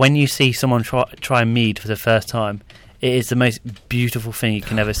that when you see someone try mead for the first time, it is the most beautiful thing you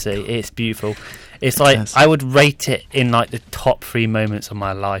can ever see. It's beautiful. It's like, Yes. I would rate it in like the top 3 moments of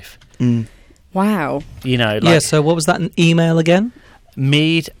my life. Mm. Wow. So what was that an email again?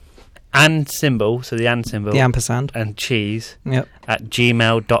 Mead and symbol, so the and symbol, The ampersand. and cheese Yep. at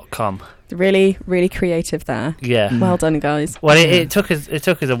gmail.com. Really, really creative there. Yeah. Well done, guys. Well, it took us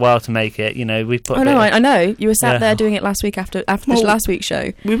a while to make it. We put. Oh no, I know. You were sat Yeah. there doing it last week after Well, last week's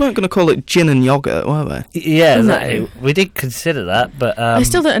show. We weren't going to call it gin and yogurt, were we? Yeah, No. exactly. We did consider that, but I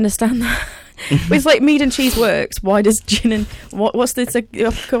still don't understand that. It's like mead and cheese works. Why does gin and what's this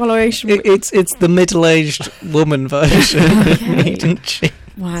correlation? It's the middle-aged woman version of mead and cheese.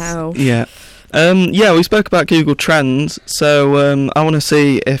 Wow. Yeah. We spoke about Google Trends, so I want to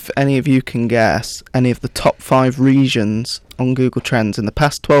see if any of you can guess any of the top 5 regions on Google Trends in the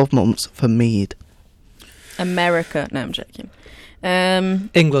past 12 months for mead. America. No, I'm joking.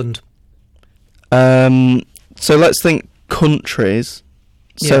 England. So let's think countries.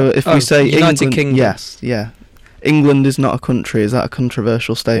 So Yeah. if we say United England, Kingdom. yes, yeah. England is not a country. Is that a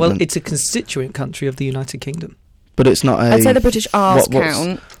controversial statement? Well, it's a constituent country of the United Kingdom. But it's not a... I'd say the British Isles what's-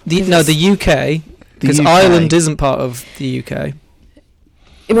 count. The UK, because UK. Ireland isn't part of the UK.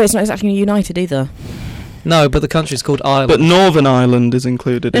 Well, it's not exactly united either. No, but the country's called Ireland. But Northern Ireland is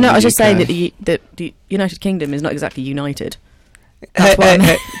included in No, the I was just UK. saying that the United Kingdom is not exactly united. Hey, That's what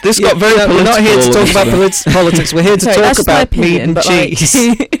I'm- This got very political. We're not here to talk about listener. politics. We're here to Sorry, talk that's just my about mead opinion, and but cheese.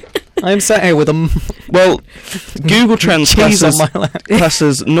 I'm sat here with a Well, Google Trends cheese on classes, my lap.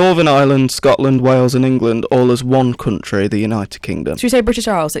 classes Northern Ireland, Scotland, Wales and England all as one country, the United Kingdom. Should we say British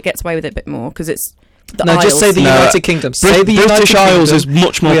Isles? It gets away with it a bit more because it's the No, Isles. just say the No, United Kingdom. Say the British United Isles Kingdom. is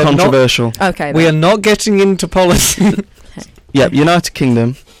much more We are not- controversial. Okay. We then. are not getting into politics. Yep, United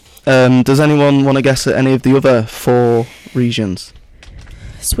Kingdom. Does anyone want to guess at any of the other 4 regions?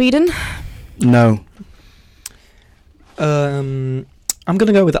 Sweden. No. I'm going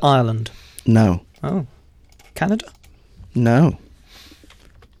to go with Ireland. No. Oh. Canada? No.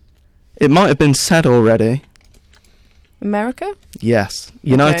 It might have been said already. America. Yes.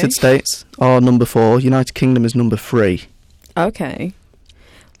 United Okay. States are number 4. United Kingdom is number 3. Okay.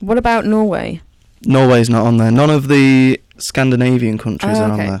 What about Norway? Norway's not on there. None of the Scandinavian countries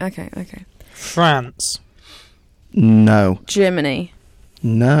are on okay. there. Okay. France. No. Germany.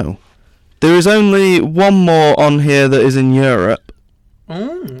 No. There is only one more on here that is in Europe,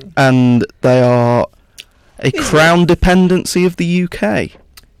 and they are a crown dependency of the UK.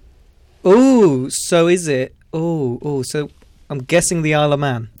 Oh, so is it? Oh, so I'm guessing the Isle of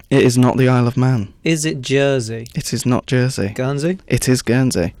Man. It is not the Isle of Man. Is it Jersey? It is not Jersey. Guernsey? It is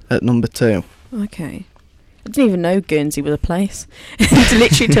Guernsey at number 2. Okay. I didn't even know Guernsey was a place.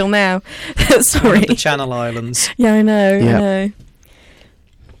 Literally till now. Sorry. The Channel Islands. Yeah, I know. Yeah. I know.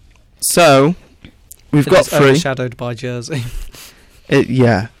 So, we've got three. Overshadowed by Jersey.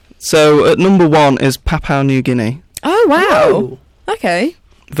 Yeah. So, at number 1 is Papua New Guinea. Oh, wow. Okay.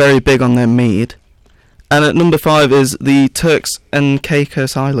 Very big on their mead. And at number 5 is the Turks and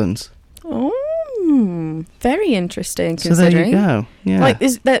Caicos Islands. Oh, very interesting, So considering. there you go. Yeah.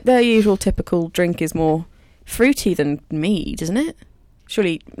 Like, their usual typical drink is more fruity than mead, isn't it?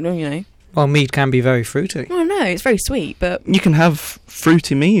 Surely, you know. Well, mead can be very fruity. Well, no, it's very sweet, but... You can have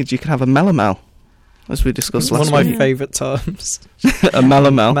fruity meads. You can have a melomel, as we discussed last One of my week. favourite terms. A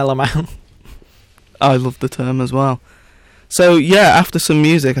melomel. Melomel. I love the term as well. So, yeah, after some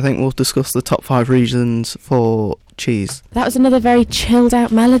music, I think we'll discuss the top 5 reasons for cheese. That was another very chilled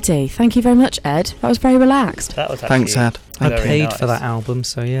out melody. Thank you very much, Ed. That was very relaxed. That was Thanks, Ed. I very paid nice. for that album,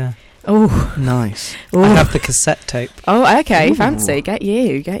 so yeah. Oh, Nice. I have the cassette tape. oh, okay, Ooh. fancy. Get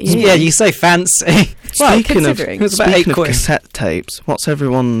you. Yeah, you say fancy. Well, Speaking of, considering. It was about speaking £8. of cassette tapes, what's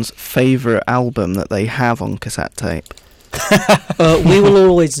everyone's favourite album that they have on cassette tape? We Will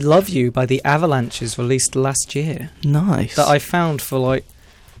Always Love You by the Avalanches, released last year. Nice. That I found for like,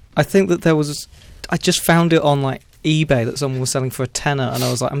 I think that I just found it on like eBay that someone was selling for £10, and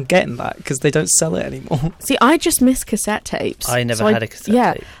I was like, I'm getting that because they don't sell it anymore. See, I just miss cassette tapes. I never So had a cassette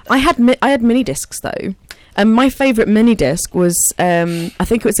yeah, tape. I had mini discs though. And my favourite mini disc was, I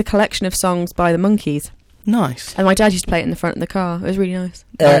think it was a collection of songs by the Monkees. Nice. And my dad used to play it in the front of the car. It was really nice.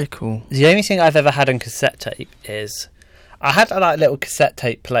 Very cool. The only thing I've ever had on cassette tape is I had a like little cassette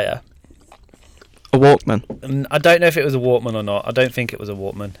tape player. A Walkman. And I don't know if it was a Walkman or not. I don't think it was a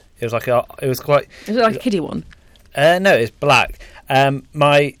Walkman. It was like it was quite. Is it like a kiddie one? No, it's black.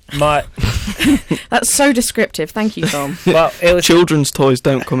 My That's so descriptive. Thank you, Tom. well, it was. Children's toys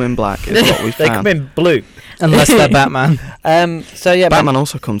don't come in black, is what we They found. come in blue. Unless they're Batman. So yeah, Batman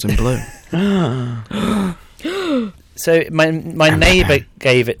also comes in blue. So my neighbour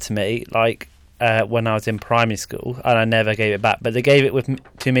gave it to me like when I was in primary school, and I never gave it back. But they gave it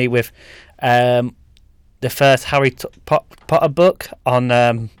to me with the first Harry Potter book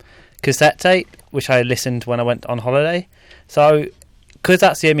on cassette tape, which I listened when I went on holiday. So, because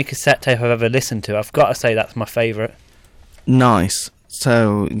that's the only cassette tape I've ever listened to, I've got to say that's my favourite. Nice.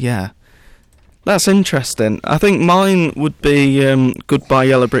 So, yeah. That's interesting. I think mine would be Goodbye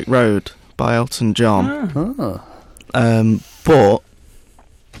Yellow Brick Road by Elton John. Oh. But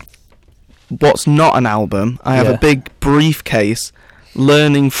what's not an album, I have a big briefcase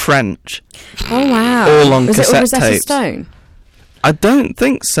learning French. Oh, wow. All on was cassette it Rosetta tapes. Stone? I don't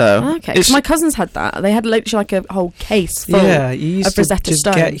think so. Okay. 'Cause my cousins had that. They had literally like a whole case full. Yeah, you used of to Rosetta just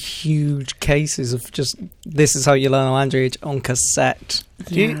Stone. get huge cases of just, this is how you learn a language on cassette.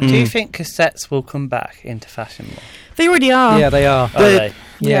 Do you think cassettes will come back into fashion more? They already are. Yeah, they are. Are they?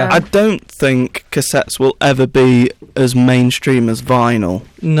 Yeah. I don't think cassettes will ever be as mainstream as vinyl.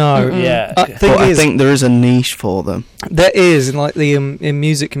 No. Mm-mm. Yeah. Thing But I is, think there is a niche for them. there is, in like the in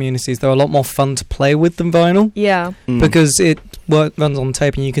music communities, they're a lot more fun to play with than vinyl Yeah. because it runs on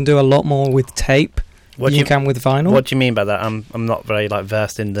tape, and you can do a lot more with tape What than do you you can with vinyl. What do you mean by that? I'm not very like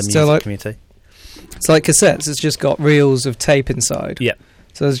versed in the So, music like- community. It's like cassettes. It's just got reels of tape inside. Yeah.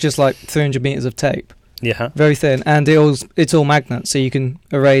 So there's just like 300 meters of tape, Yeah. very thin, and it's all magnets, so you can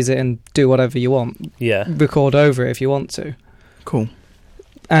erase it and do whatever you want. Yeah. Record over it if you want to. Cool.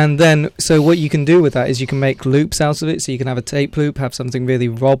 And then, so what you can do with that is you can make loops out of it. So you can have a tape loop, have something really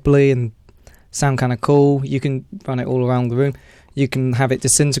wobbly and sound kind of cool. You can run it all around the room. You can have it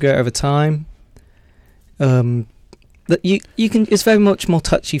disintegrate over time. That you can. It's very much more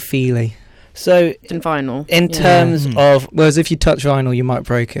touchy feely. So In vinyl. in Yeah. terms Mhm. of Whereas if you touch vinyl, you might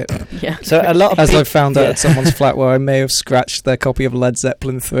break it. Yeah. so a lot of As peop- I've found out yeah. at someone's flat where I may have scratched their copy of Led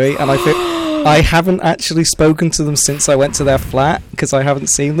Zeppelin 3, and I feel I haven't actually spoken to them since I went to their flat because I haven't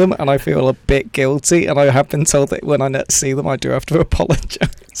seen them, and I feel a bit guilty. And I have been told that when I next see them, I do have to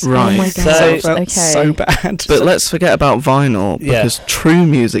apologise. Right. Oh my So- god. I felt okay. so bad. But let's forget about vinyl, Yeah. because true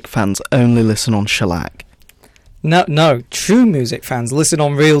music fans only listen on shellac. No, true music fans listen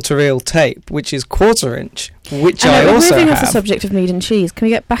on reel-to-reel tape, which is quarter-inch, which I we're also moving off the have. subject of mead and cheese. Can we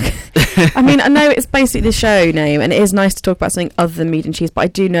get back? I mean, I know it's basically the show name, and it is nice to talk about something other than mead and cheese, but I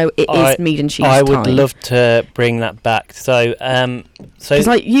do know it is mead and cheese I would time. love to bring that back. So Because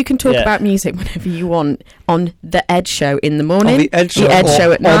like you can talk yeah. about music whenever you want on the Ed Show in the On morning, the Ed Show, Ed or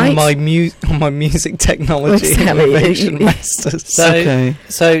Show at on night. my on my music technology Exactly. innovation masters. So- Okay.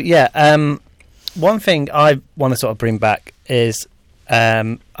 So yeah, one thing I want to sort of bring back is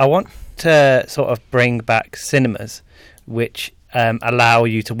I want to sort of bring back cinemas which allow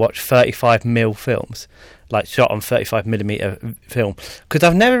you to watch 35mm films. like shot on 35mm film, because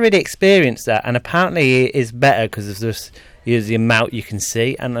I've never really experienced that, and apparently it is better because of this, the amount you can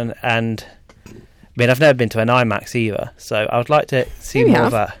see, and I mean, I've never been to an IMAX either, so I would like to see more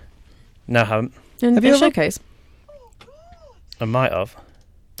of that. No, I haven't. Have you showcase? I might have.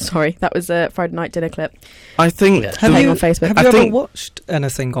 Sorry, that was a Friday night dinner clip. I think... Have you on Facebook. Have you ever watched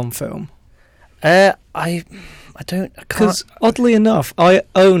anything on film? I don't... Because, oddly enough, I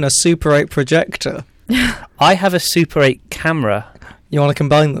own a Super 8 projector. I have a Super 8 camera. You want to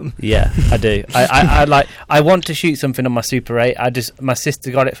combine them? Yeah, I do. I want to shoot something on my Super 8. My sister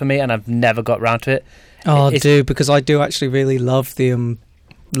got it for me, and I've never got round to it. Oh, I do, because I do actually really love the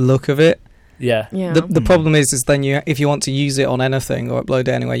look of it. Yeah. The problem is then if you want to use it on anything or upload it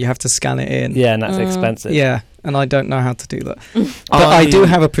anywhere, you have to scan it in. Yeah, and that's expensive. Yeah, and I don't know how to do that. But I do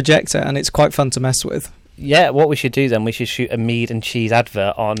have a projector, and it's quite fun to mess with. Yeah, what we should do then, we should shoot a Mead and Cheese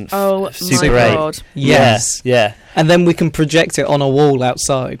advert on Super Super 8. God. Yes. Yeah. And then we can project it on a wall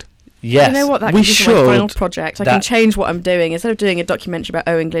outside. Yes. You know what? That we could be should. my final project. I can change what I'm doing. Instead of doing a documentary about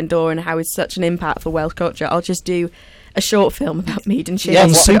Owen Glendower and how he's such an impact for Welsh culture, I'll just do a short film about Mead and Cheese. Yeah,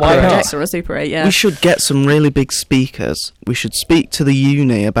 on Super 8. projector or a Super 8, yeah. We should get some really big speakers. We should speak to the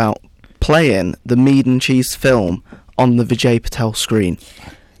uni about playing the Mead and Cheese film on the Vijay Patel screen.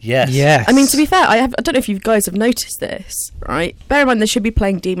 Yes. I mean, to be fair, I don't know if you guys have noticed this, right? Bear in mind, they should be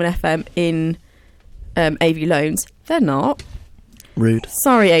playing Demon FM in AV Loans. They're not. Rude.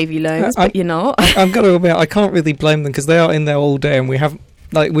 Sorry, AV Loans, but you're not. I've got to admit, I can't really blame them because they are in there all day, and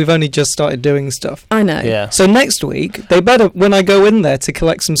we've only just started doing stuff. I know. Yeah. So next week, they better, when I go in there to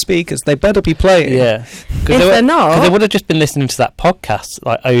collect some speakers, they better be playing. Yeah. If they're not... Because they would have just been listening to that podcast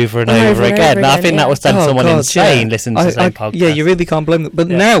like over and over again. And I think that would send someone insane listening to the same podcast. Yeah, you really can't blame them. But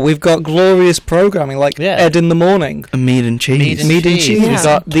now we've got glorious programming like Ed in the Morning. And Mead and Cheese. Mead and Cheese. Yeah. We've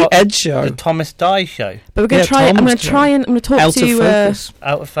got the Ed Show. The Thomas Dye Show. But we're going to try... I'm going to talk Out to... of Focus.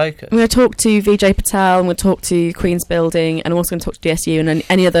 Out of Focus. I'm going to talk to Vijay Patel, I'm going to talk to Queen's Building, and I'm also going to talk to DSU and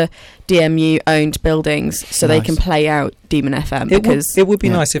any other DMU-owned buildings so they can play out Demon FM. Because it would be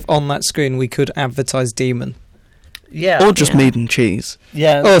nice if on that screen we could advertise Demon. Yeah. Or just Mead and Cheese.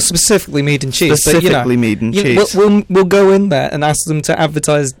 Yeah. Oh, specifically Mead and Cheese. Specifically Mead and Cheese. We'll go in there and ask them to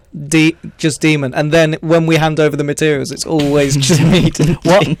advertise just Demon, and then when we hand over the materials, it's always just Mead and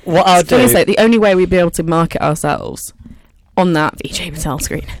Cheese. What I'll do... the only way we'd be able to market ourselves on that Vijay Patel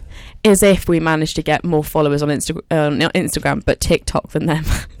screen is if we manage to get more followers on Instagram, but TikTok than them.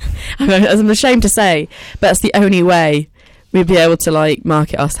 I'm ashamed to say, but that's the only way we'd be able to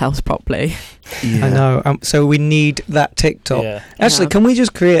market ourselves properly. Yeah. I know. So we need that TikTok. Yeah. Actually, can we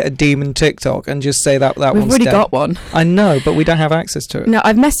just create a Demon TikTok and just say that We've one's already dead? got one. I know, but we don't have access to it. No,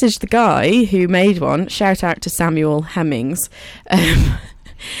 I've messaged the guy who made one. Shout out to Samuel Hemmings.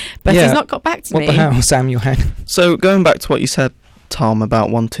 But he's not got back to me. What the hell, Samuel Hen? So going back to what you said, Tom, about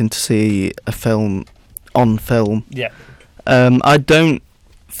wanting to see a film on film. Yeah. I don't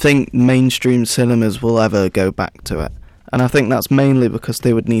think mainstream cinemas will ever go back to it. And I think that's mainly because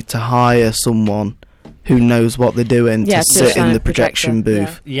they would need to hire someone who knows what they're doing to sit in the projection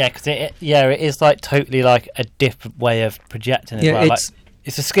booth. Yeah, because it is totally a different way of projecting as well.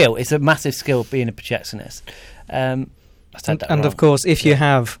 It's a skill. It's a massive skill being a projectionist. I said that wrong. Of course, if you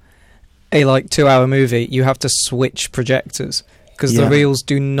have a 2-hour movie, you have to switch projectors because the reels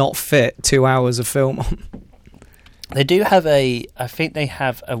do not fit 2 hours of film on. They do have I think they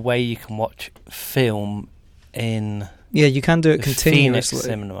have a way you can watch film in... Yeah, you can do it continuously. Phoenix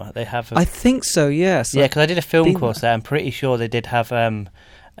Cinema. They have. I think so. Yes. Yeah, because I did a film course there. I'm pretty sure they did have.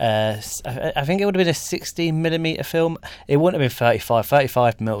 I think it would have been a 16mm film. It wouldn't have been 35.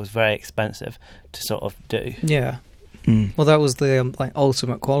 35mm was very expensive to sort of do. Yeah. Well, that was the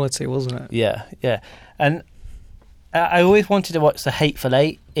ultimate quality, wasn't it? Yeah, yeah. And I always wanted to watch The Hateful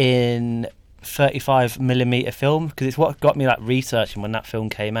Eight in 35mm film because it's what got me researching when that film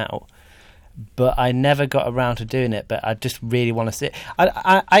came out. But I never got around to doing it. But I just really want to see it.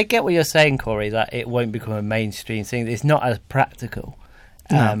 I get what you're saying, Corey, that it won't become a mainstream thing. It's not as practical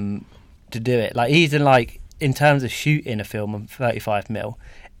to do it. Even in terms of shooting a film on 35mm,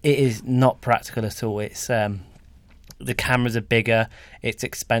 it is not practical at all. It's the cameras are bigger. It's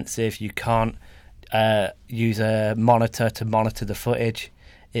expensive. You can't use a monitor to monitor the footage.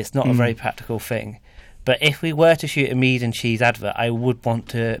 It's not a very practical thing. But if we were to shoot a Mead and Cheese advert, I would want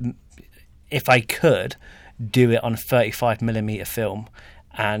to, if I could, do it on 35mm film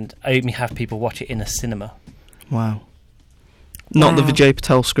and only have people watch it in a cinema. Wow. Not the Vijay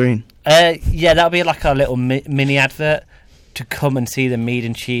Patel screen? Yeah, that would be a little mini advert to come and see the Mead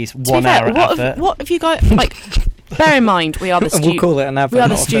and Cheese 1 hour advert. What have you got, bear in mind, we are the We'll call it an we are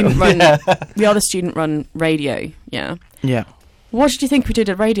the Avanade. student run. We are the student run radio. Yeah. Yeah. What did you think we did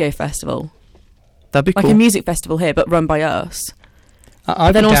a radio festival? That'd be Like cool. a music festival here, but run by us.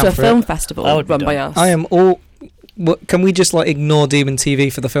 I'd Then be also down a for film it. festival I would be run by down. us. I am all. Can we just like ignore Demon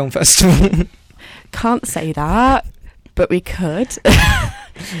TV for the film festival? Can't say that, but we could.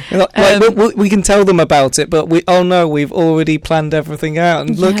 We can tell them about it, but we've already planned everything out.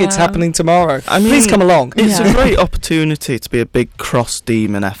 And look, it's Yeah. happening tomorrow. I mean, Please come along. It's Yeah. a great opportunity to be a big cross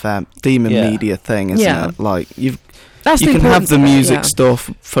Demon media thing, isn't Yeah. it? Like That's you the can have importance the of it, music yeah.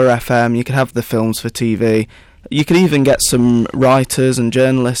 stuff for FM. You can have the films for TV. You could even get some writers and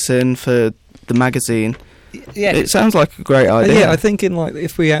journalists in for the magazine. Yeah. It sounds like a great idea. Yeah, I think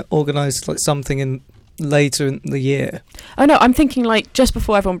if we organised like something in later in the year. Oh no, I'm thinking like just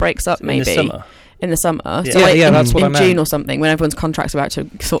before everyone breaks up, maybe in the summer. in the summer. Yeah. So Yeah, like yeah, in, that's what I in meant. June or something, when everyone's contract's about to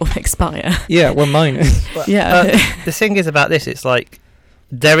sort of expire. Yeah, well, mine is. But, Yeah. the thing is about this, it's like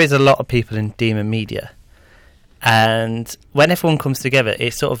there is a lot of people in Demon Media, and when everyone comes together,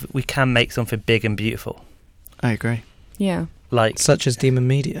 it's sort of we can make something big and beautiful. I agree. Yeah. Like Such as Demon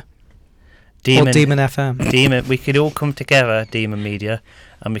Media. Demon, Or Demon FM. Demon. We could all come together, Demon Media,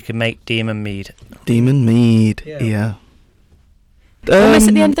 and we could make Demon Mead. Demon Mead. Yeah. Yeah. Almost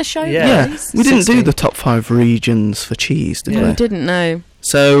at the end of the show. yeah. Yeah, guys? we didn't do 16. the top 5 regions for cheese, did Yeah. We we? didn't know.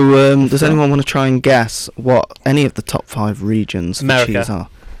 So, does anyone want to try and guess what any of the top 5 regions for America. cheese are?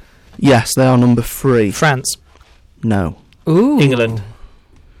 Yes, they are number 3. France. No. Ooh. England.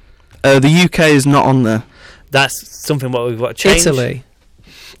 The UK is not on there. That's something what we've got to change. Italy.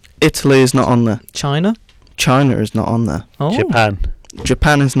 Italy is not on there. China. China is not on there. Oh. Japan.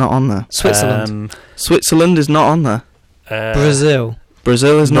 Japan is not on there. Switzerland. Switzerland is not on there. Brazil.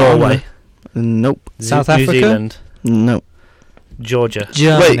 Brazil is not on Norway. there. Nope. South New Africa? Zealand. Nope. Georgia.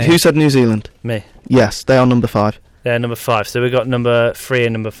 Germany. Wait, who said New Zealand? Me. Yes, they are number 5. They're number 5. So we've got number 3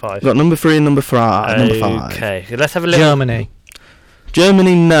 and number 5. We've got number 3 and number 5. Number 5. Okay, let's have a little. Germany.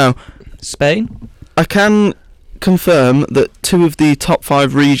 Germany, no. Spain. I can confirm that 2 of the top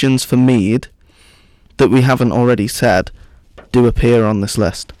 5 regions for mead that we haven't already said do appear on this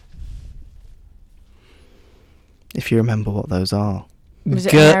list. If you remember what those are. Was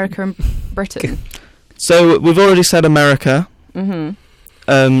it Gu- America and Britain? So we've already said America,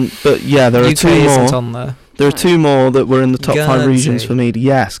 Mm-hmm. but yeah, there are UK 2 isn't more. on there. There are 2 more that were in the top 5 regions Guernsey. for mead.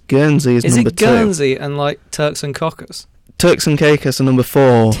 Yes, Guernsey is number it 2. Guernsey and like Turks and Cockers? Turks and Caicos are number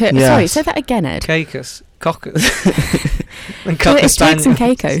 4. Sorry, yes. say that again, Ed. Caicos. Cockers. and Well, it's Turks and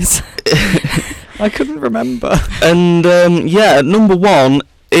Spaniel. Caicos. I couldn't remember. And yeah, number 1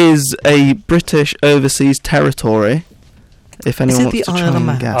 is a British overseas territory. If anyone it wants the to try Isle of and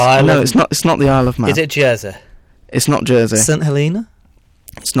Man? guess. Isle No, of- it's not. It's not the Isle of Man. Is it Jersey? It's not Jersey. St Helena?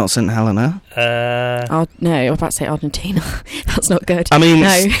 It's not St Helena. No, I was about to say Argentina. That's not good. I mean, no.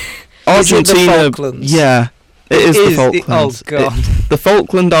 Is it Argentina. the Falklands? Yeah, it is the Falklands. Oh, God. The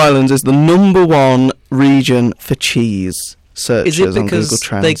Falkland Islands is the number 1 region for cheese searches Is it on because Google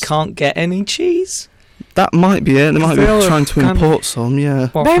Trends. they can't get any cheese? That might be it. They might be They all trying to kind of- import some. Yeah.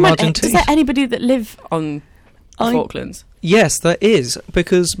 What, Bear in from mind, is Argentina? there anybody that live on the I- Falklands? Yes, there is,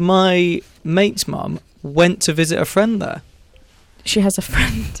 because my mate's mum went to visit a friend there. She has a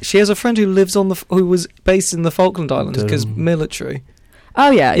friend. She has a friend who lives on who was based in the Falkland Islands because military. Oh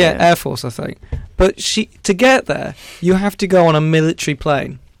yeah, Yeah, Air Force, I think. But to get there, you have to go on a military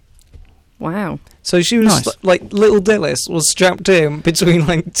plane. Wow. So she was Nice. like little Dillis was strapped in between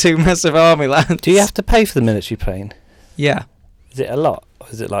like 2 massive army lads. Do you have to pay for the military plane? Yeah. Is it a lot? Or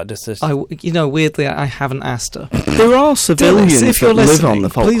is it like just a... Weirdly, I haven't asked her. There are civilians if that you're live on listening, the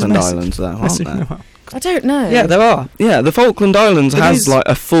please Falkland message- Islands, though, aren't Message there? me up. I don't know. Yeah, there are. Yeah, the Falkland Islands It has is- like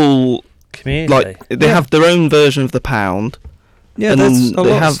a full, community? like they Yeah. have their own version of the pound. Yeah, And there's then a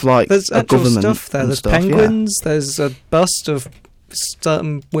they lot. have, like, there's a actual government stuff there. and There's stuff, yeah. penguins. There's a bust of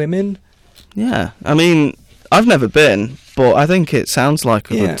certain women. Yeah, I mean, I've never been, but I think it sounds like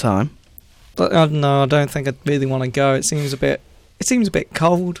a Yeah. good time. But I don't know. I don't think I'd really want to go. It seems a bit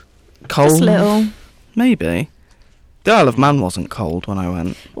cold. Cold, Just little. maybe. The Isle of Man wasn't cold when I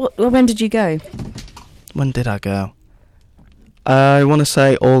went. Well, when did you go? When did I go? I want to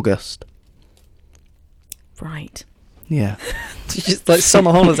say August. Right. Yeah. It's just like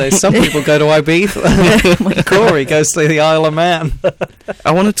summer holidays. Some people go to Ibiza. Corey goes to the Isle of Man.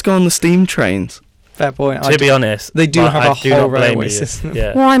 I wanted to go on the steam trains. Fair point. To be honest, they do have a whole railway you. system.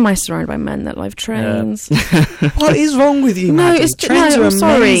 Yeah. Why am I surrounded by men that love trains? What is wrong with you, Maddie? Trains are I'm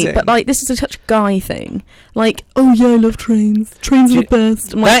sorry, amazing. but like this is such a guy thing. Like, oh yeah, I love trains. Trains are the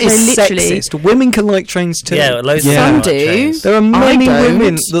best. I'm like, that is no, literally, sexist. Women can like trains too. Yeah, loads Yeah. of Some like do. trains. There are many don't.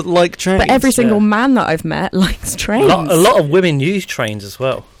 women that like trains. but every single man that I've met likes trains. A lot of women use trains as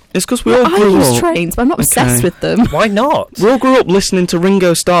well. It's because we all I grew use up. trains, but I'm not obsessed with them. Why not? We all grew up listening to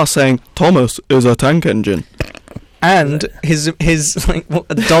Ringo Starr saying, "Thomas is a tank engine." And his like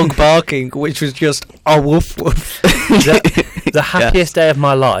a dog barking, which was just a woof woof. The happiest day of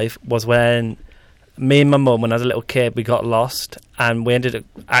my life was when me and my mum, when I was a little kid, we got lost and we ended up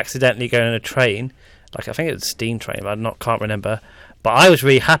accidentally going on a train. Like, I think it was a steam train, but can't remember. But I was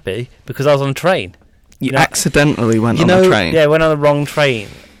really happy because I was on a train. You accidentally went on a train. Yeah, I went on the wrong train.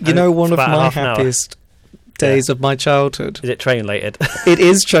 You know, one of about my half an hour. happiest days of my childhood. Is it train related? It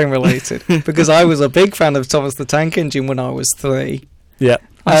is train related because I was a big fan of Thomas the Tank Engine when I was 3. Yeah.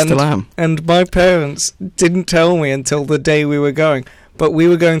 I still am. And my parents didn't tell me until the day we were going. But we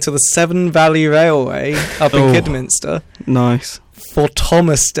were going to the Severn Valley Railway up in Kidderminster Nice. for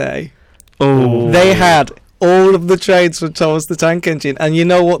Thomas Day. Oh. They had all of the trains for Thomas the Tank Engine. And you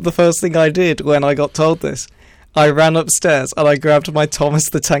know what the first thing I did when I got told this? I ran upstairs and I grabbed my Thomas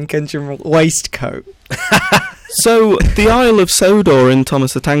the Tank Engine waistcoat. So, the Isle of Sodor in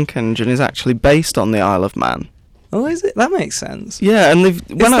Thomas the Tank Engine is actually based on the Isle of Man. Oh, is it? That makes sense. Yeah, and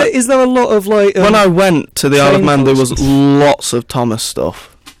Is there a lot of like... when I went to the Isle of Man, there was functions? lots of Thomas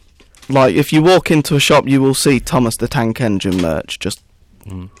stuff. Like, if you walk into a shop, you will see Thomas the Tank Engine merch. Just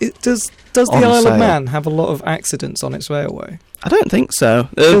Does the on Isle sale. of Man have a lot of accidents on its railway? I don't think so.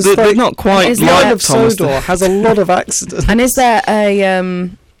 Because, They're like, not quite is The there- like Isle of Thomas. Sodor has a lot of accidents. And is there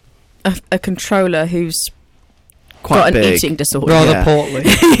a controller who's Quite got an big. eating disorder? Rather Yeah. portly.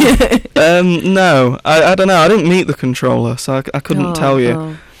 No, I don't know. I didn't meet the controller, so I couldn't tell you.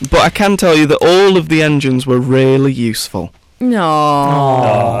 Oh. But I can tell you that all of the engines were really useful. No.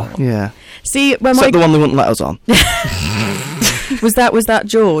 Oh. Yeah. See, when Except the one they wouldn't let us on. was that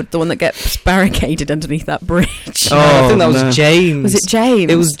George, the one that gets barricaded underneath that bridge? No, I think that no. was James. Was it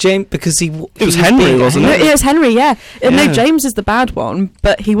James? It was James because It was Henry, wasn't No, it? it was Henry, yeah. No, Yeah. James is the bad one,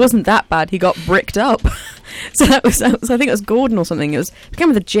 but he wasn't that bad. He got bricked up. so that was I think it was Gordon or something. It began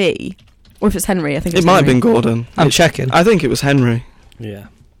with a G. Or if it's Henry, I think It might have been Gordon. I'm checking. I think it was Henry. Yeah.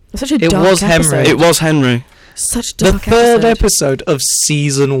 Such a It dark was Henry. episode. It was Henry. Such a The dark third episode of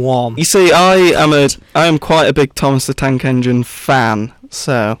season 1. You see, I am quite a big Thomas the Tank Engine fan.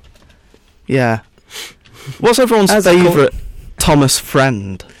 So, yeah. What's everyone's As a favourite Thomas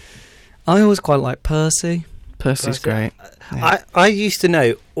friend? I always quite like Percy. Percy's great. Yeah. I used to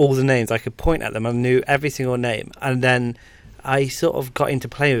know all the names. I could point at them. I knew every single name. And then I sort of got into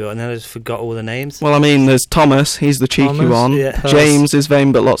playing with it and then I just forgot all the names. Well, I mean, there's Thomas. He's the cheeky Thomas, one. yeah. James is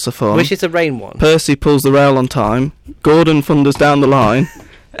vain but lots of fun. Which is the rain one? Percy pulls the rail on time. Gordon thunders down the line.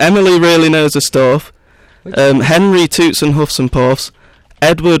 Emily really knows her stuff. Henry toots and huffs and puffs.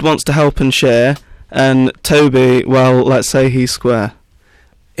 Edward wants to help and share. And Toby, well, let's say he's square.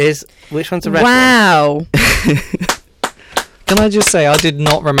 Which one's the red one? Wow. Can I just say, I did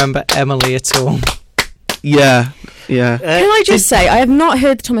not remember Emily at all. Yeah. Can I just say, I have not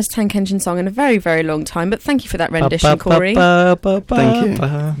heard the Thomas Tank Engine song in a very, very long time, but thank you for that rendition, Corey. Thank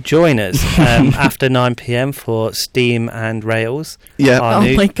you. Join us after 9 p.m. for Steam and Rails. Yeah. Our Oh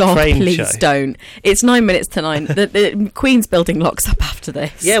new my god, train please show. don't. It's 9 minutes to 9. The Queen's building locks up after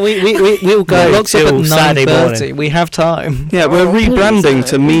this. Yeah, we'll go It looks up till at Saturday 9:30. morning. We have time. Yeah, we're Oh, please rebranding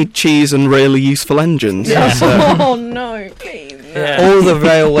to don't. Mead Cheese and really useful engines. Yeah. So, Oh no, please. Yeah. All the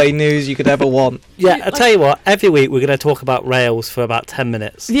railway news you could ever want. Yeah, I'll tell you what, every week we're going to talk about rails for about 10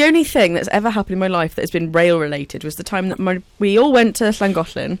 minutes. The only thing that's ever happened in my life that has been rail related was the time that we all went to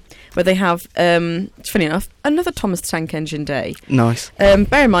Llangollen, where they have, funny enough, another Thomas the Tank Engine Day. nice.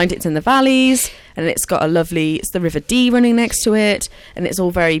 Bear in mind it's in the valleys, and it's got it's the River Dee running next to it, and it's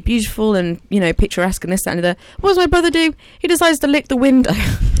all very beautiful and, picturesque and this, that and the other. What does my brother do? He decides to lick the window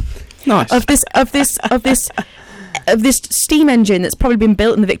Nice. of this steam engine that's probably been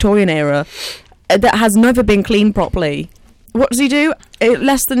built in the Victorian era that has never been cleaned properly. What does he do?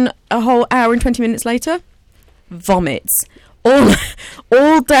 Less than a whole hour and 20 minutes later, vomits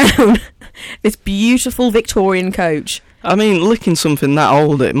all down this beautiful Victorian coach. I mean, licking something that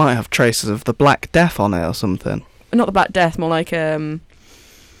old, it might have traces of the Black Death on it or something. Not the Black Death, more like the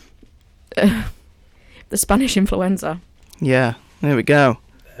Spanish influenza. Yeah, there we go.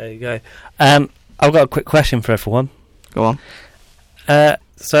 There you go. I've got a quick question for everyone. Go on.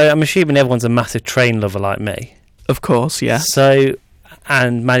 So I'm assuming everyone's a massive train lover like me. Of course, yeah. So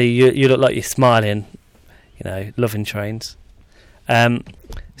and Maddie, you look like you're smiling, loving trains.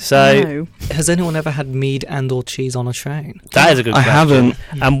 So, has anyone ever had mead and or cheese on a train? That is a good question. I haven't.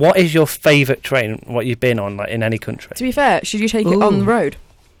 And what is your favourite train, what you've been on, like, in any country? To be fair, should you take it on the road?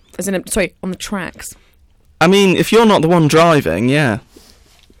 As in, on the tracks? I mean, if you're not the one driving, yeah.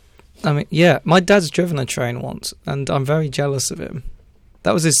 I mean, yeah, my dad's driven a train once, and I'm very jealous of him.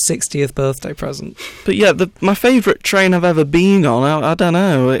 That was his 60th birthday present. But yeah, my favourite train I've ever been on, I don't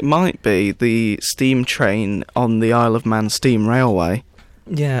know, it might be the steam train on the Isle of Man Steam Railway.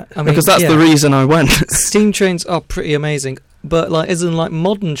 Yeah, I mean, because that's the reason I went. Steam trains are pretty amazing, but as in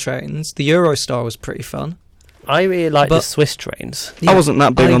modern trains, the Eurostar was pretty fun. I really like the Swiss trains. Yeah, I wasn't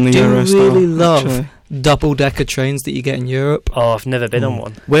that big on the Eurostar. I really love double-decker trains that you get in Europe. Oh, I've never been on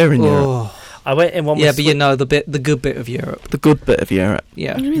one. Where in Europe? I went in one. Yeah, but the good bit of Europe. The good bit of Europe.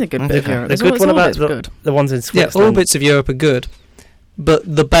 Yeah. What do you mean the good bit of Europe? The good one about the ones in Switzerland. Yeah, all bits of Europe are good, but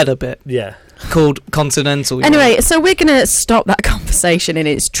the better bit. Yeah. Called Continental Europe. Anyway, so we're going to stop that conversation in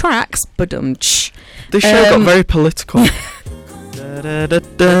its tracks. This show got very political.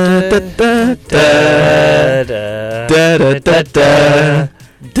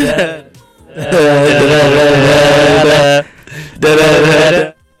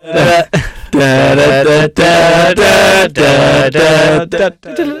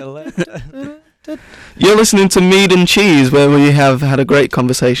 You're listening to Mead and Cheese, where we have had a great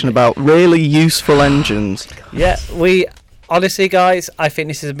conversation about really useful engines. Yeah, honestly, guys, I think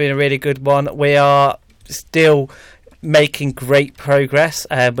this has been a really good one. We are still making great progress.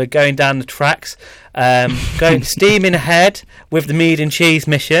 We're going down the tracks, going steaming ahead with the Mead and Cheese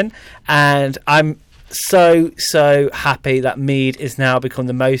mission, and I'm so happy that Mead is now become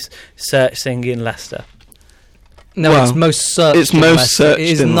the most searched thing in Leicester. No, it's most searched. It's most searched. It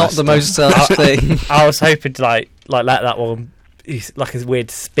is not Leicester. the most searched thing. I was hoping to like let that one, like a weird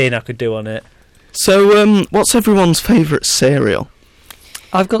spin I could do on it. So, what's everyone's favourite cereal?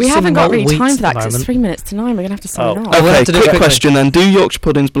 We haven't got really time for that because it's 3 minutes to 9. We're going to have to sign off. Okay, quick question then. Do Yorkshire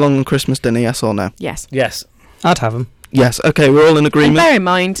puddings belong on Christmas dinner, yes or no? Yes. Yes. I'd have them. Yes, okay, we're all in agreement. And bear in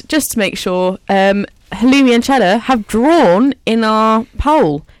mind, just to make sure, Halloumi and Cheddar have drawn in our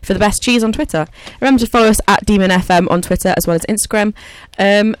poll for the best cheese on Twitter. Remember to follow us at Demon FM on Twitter as well as Instagram.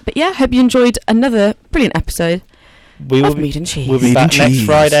 But yeah, hope you enjoyed another brilliant episode of Mead and Cheese. We'll be back next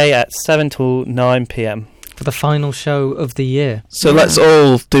Friday at 7 till 9 p.m. for the final show of the year. So let's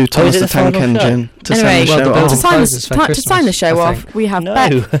all do Thomas the Tank Engine to sign the show off. To sign the show off, we have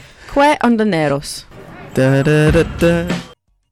Beck, Que Underneros. Da da da da.